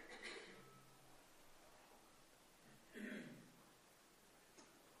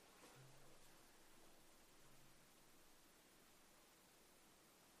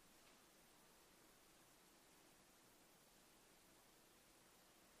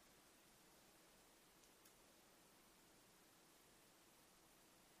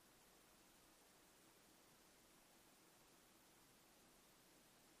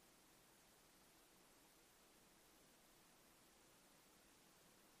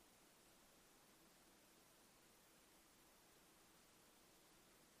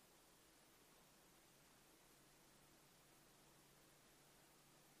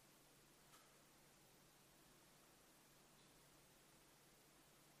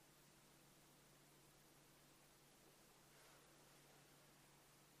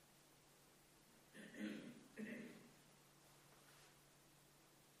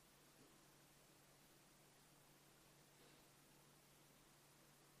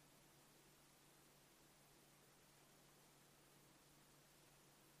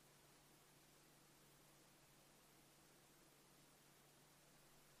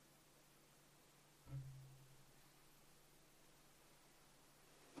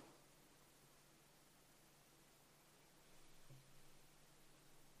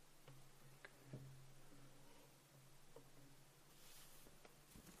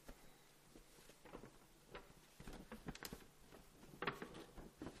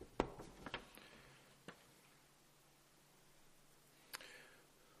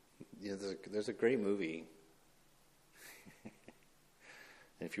 Yeah, there's a great movie.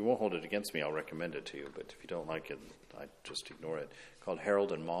 And if you won't hold it against me, I'll recommend it to you. But if you don't like it, I just ignore it. Called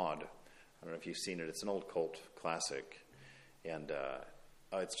Harold and Maude. I don't know if you've seen it. It's an old cult classic. And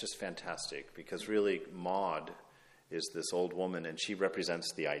it's just fantastic because really Maude is this old woman and she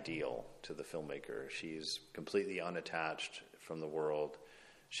represents the ideal to the filmmaker. She's completely unattached from the world.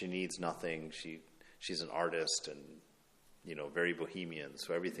 She needs nothing. She's an artist and very bohemian,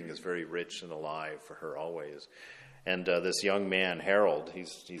 so everything is very rich and alive for her always. And this young man, Harold,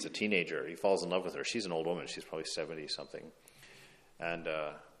 he's a teenager. He falls in love with her. She's an old woman. She's probably 70-something. And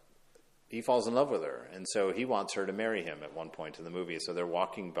he falls in love with her. And so he wants her to marry him at one point in the movie. So they're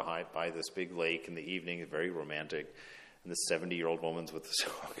walking by this big lake in the evening, very romantic. And this 70-year-old woman's with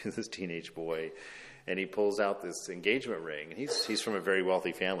this teenage boy, and he pulls out this engagement ring. And he's from a very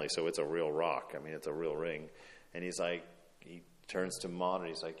wealthy family, so it's a real rock. I mean, it's a real ring. And he's like, he turns to Maud, and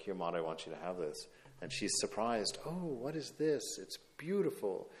he's like, "Here, Maud, I want you to have this." And she's surprised. "Oh, what is this? It's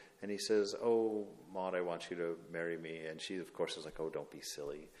beautiful." And he says, "Oh, Maud, I want you to marry me." And she, of course, is like, "Oh, don't be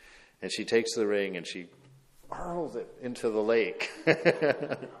silly." And she takes the ring and she hurls it into the lake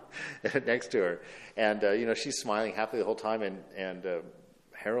next to her. And, she's smiling happily the whole time. And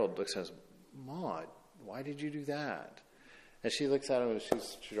Harold looks at us, "Maud, why did you do that?" And she looks at him and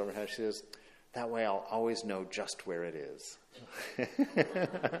she's rubbing her head. She says, "That way I'll always know just where it is."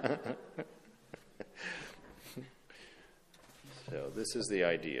 So this is the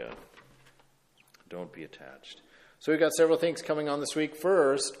idea. Don't be attached. So we've got several things coming on this week.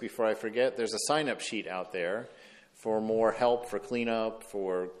 First, before I forget, there's a sign-up sheet out there for more help for cleanup,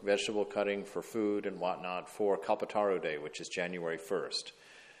 for vegetable cutting, for food and whatnot, for Kalpataru Day, which is January 1st.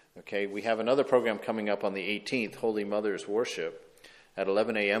 Okay, we have another program coming up on the 18th, Holy Mother's Worship, at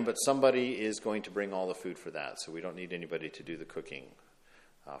 11 a.m., but somebody is going to bring all the food for that, so we don't need anybody to do the cooking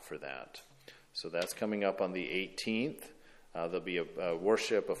for that. So that's coming up on the 18th. There'll be a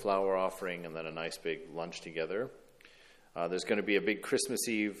worship, a flower offering, and then a nice big lunch together. There's going to be a big Christmas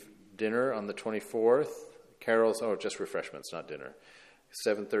Eve dinner on the 24th. Carols, just refreshments, not dinner.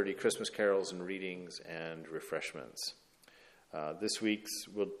 7:30 Christmas carols and readings and refreshments. This week's,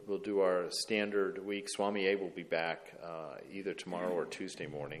 we'll do our standard week. Swami A will be back either tomorrow or Tuesday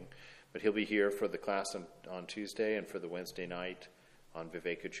morning. But he'll be here for the class on Tuesday and for the Wednesday night on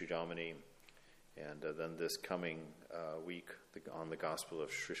Viveka Chudamani. And then this coming week on the Gospel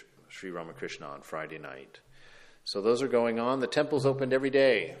of Sri Ramakrishna on Friday night. So those are going on. The temple's opened every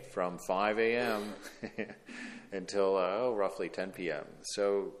day from 5 a.m. until roughly 10 p.m.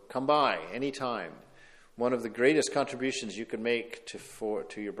 So come by anytime. One of the greatest contributions you can make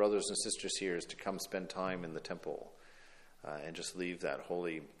to your brothers and sisters here is to come spend time in the temple and just leave that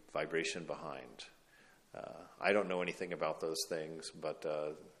holy vibration behind. I don't know anything about those things, but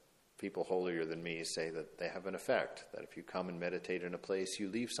people holier than me say that they have an effect, that if you come and meditate in a place, you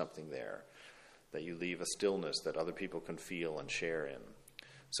leave something there, that you leave a stillness that other people can feel and share in.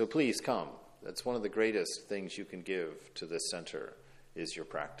 So please come. That's one of the greatest things you can give to this center is your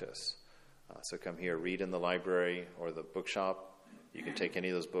practice. So come here, read in the library or the bookshop. You can take any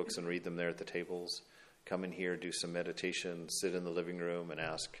of those books and read them there at the tables. Come in here, do some meditation, sit in the living room and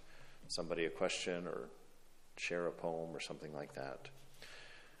ask somebody a question or share a poem or something like that.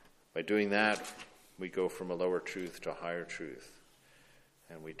 By doing that, we go from a lower truth to a higher truth,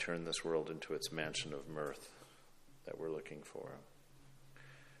 and we turn this world into its mansion of mirth that we're looking for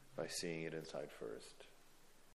by seeing it inside first.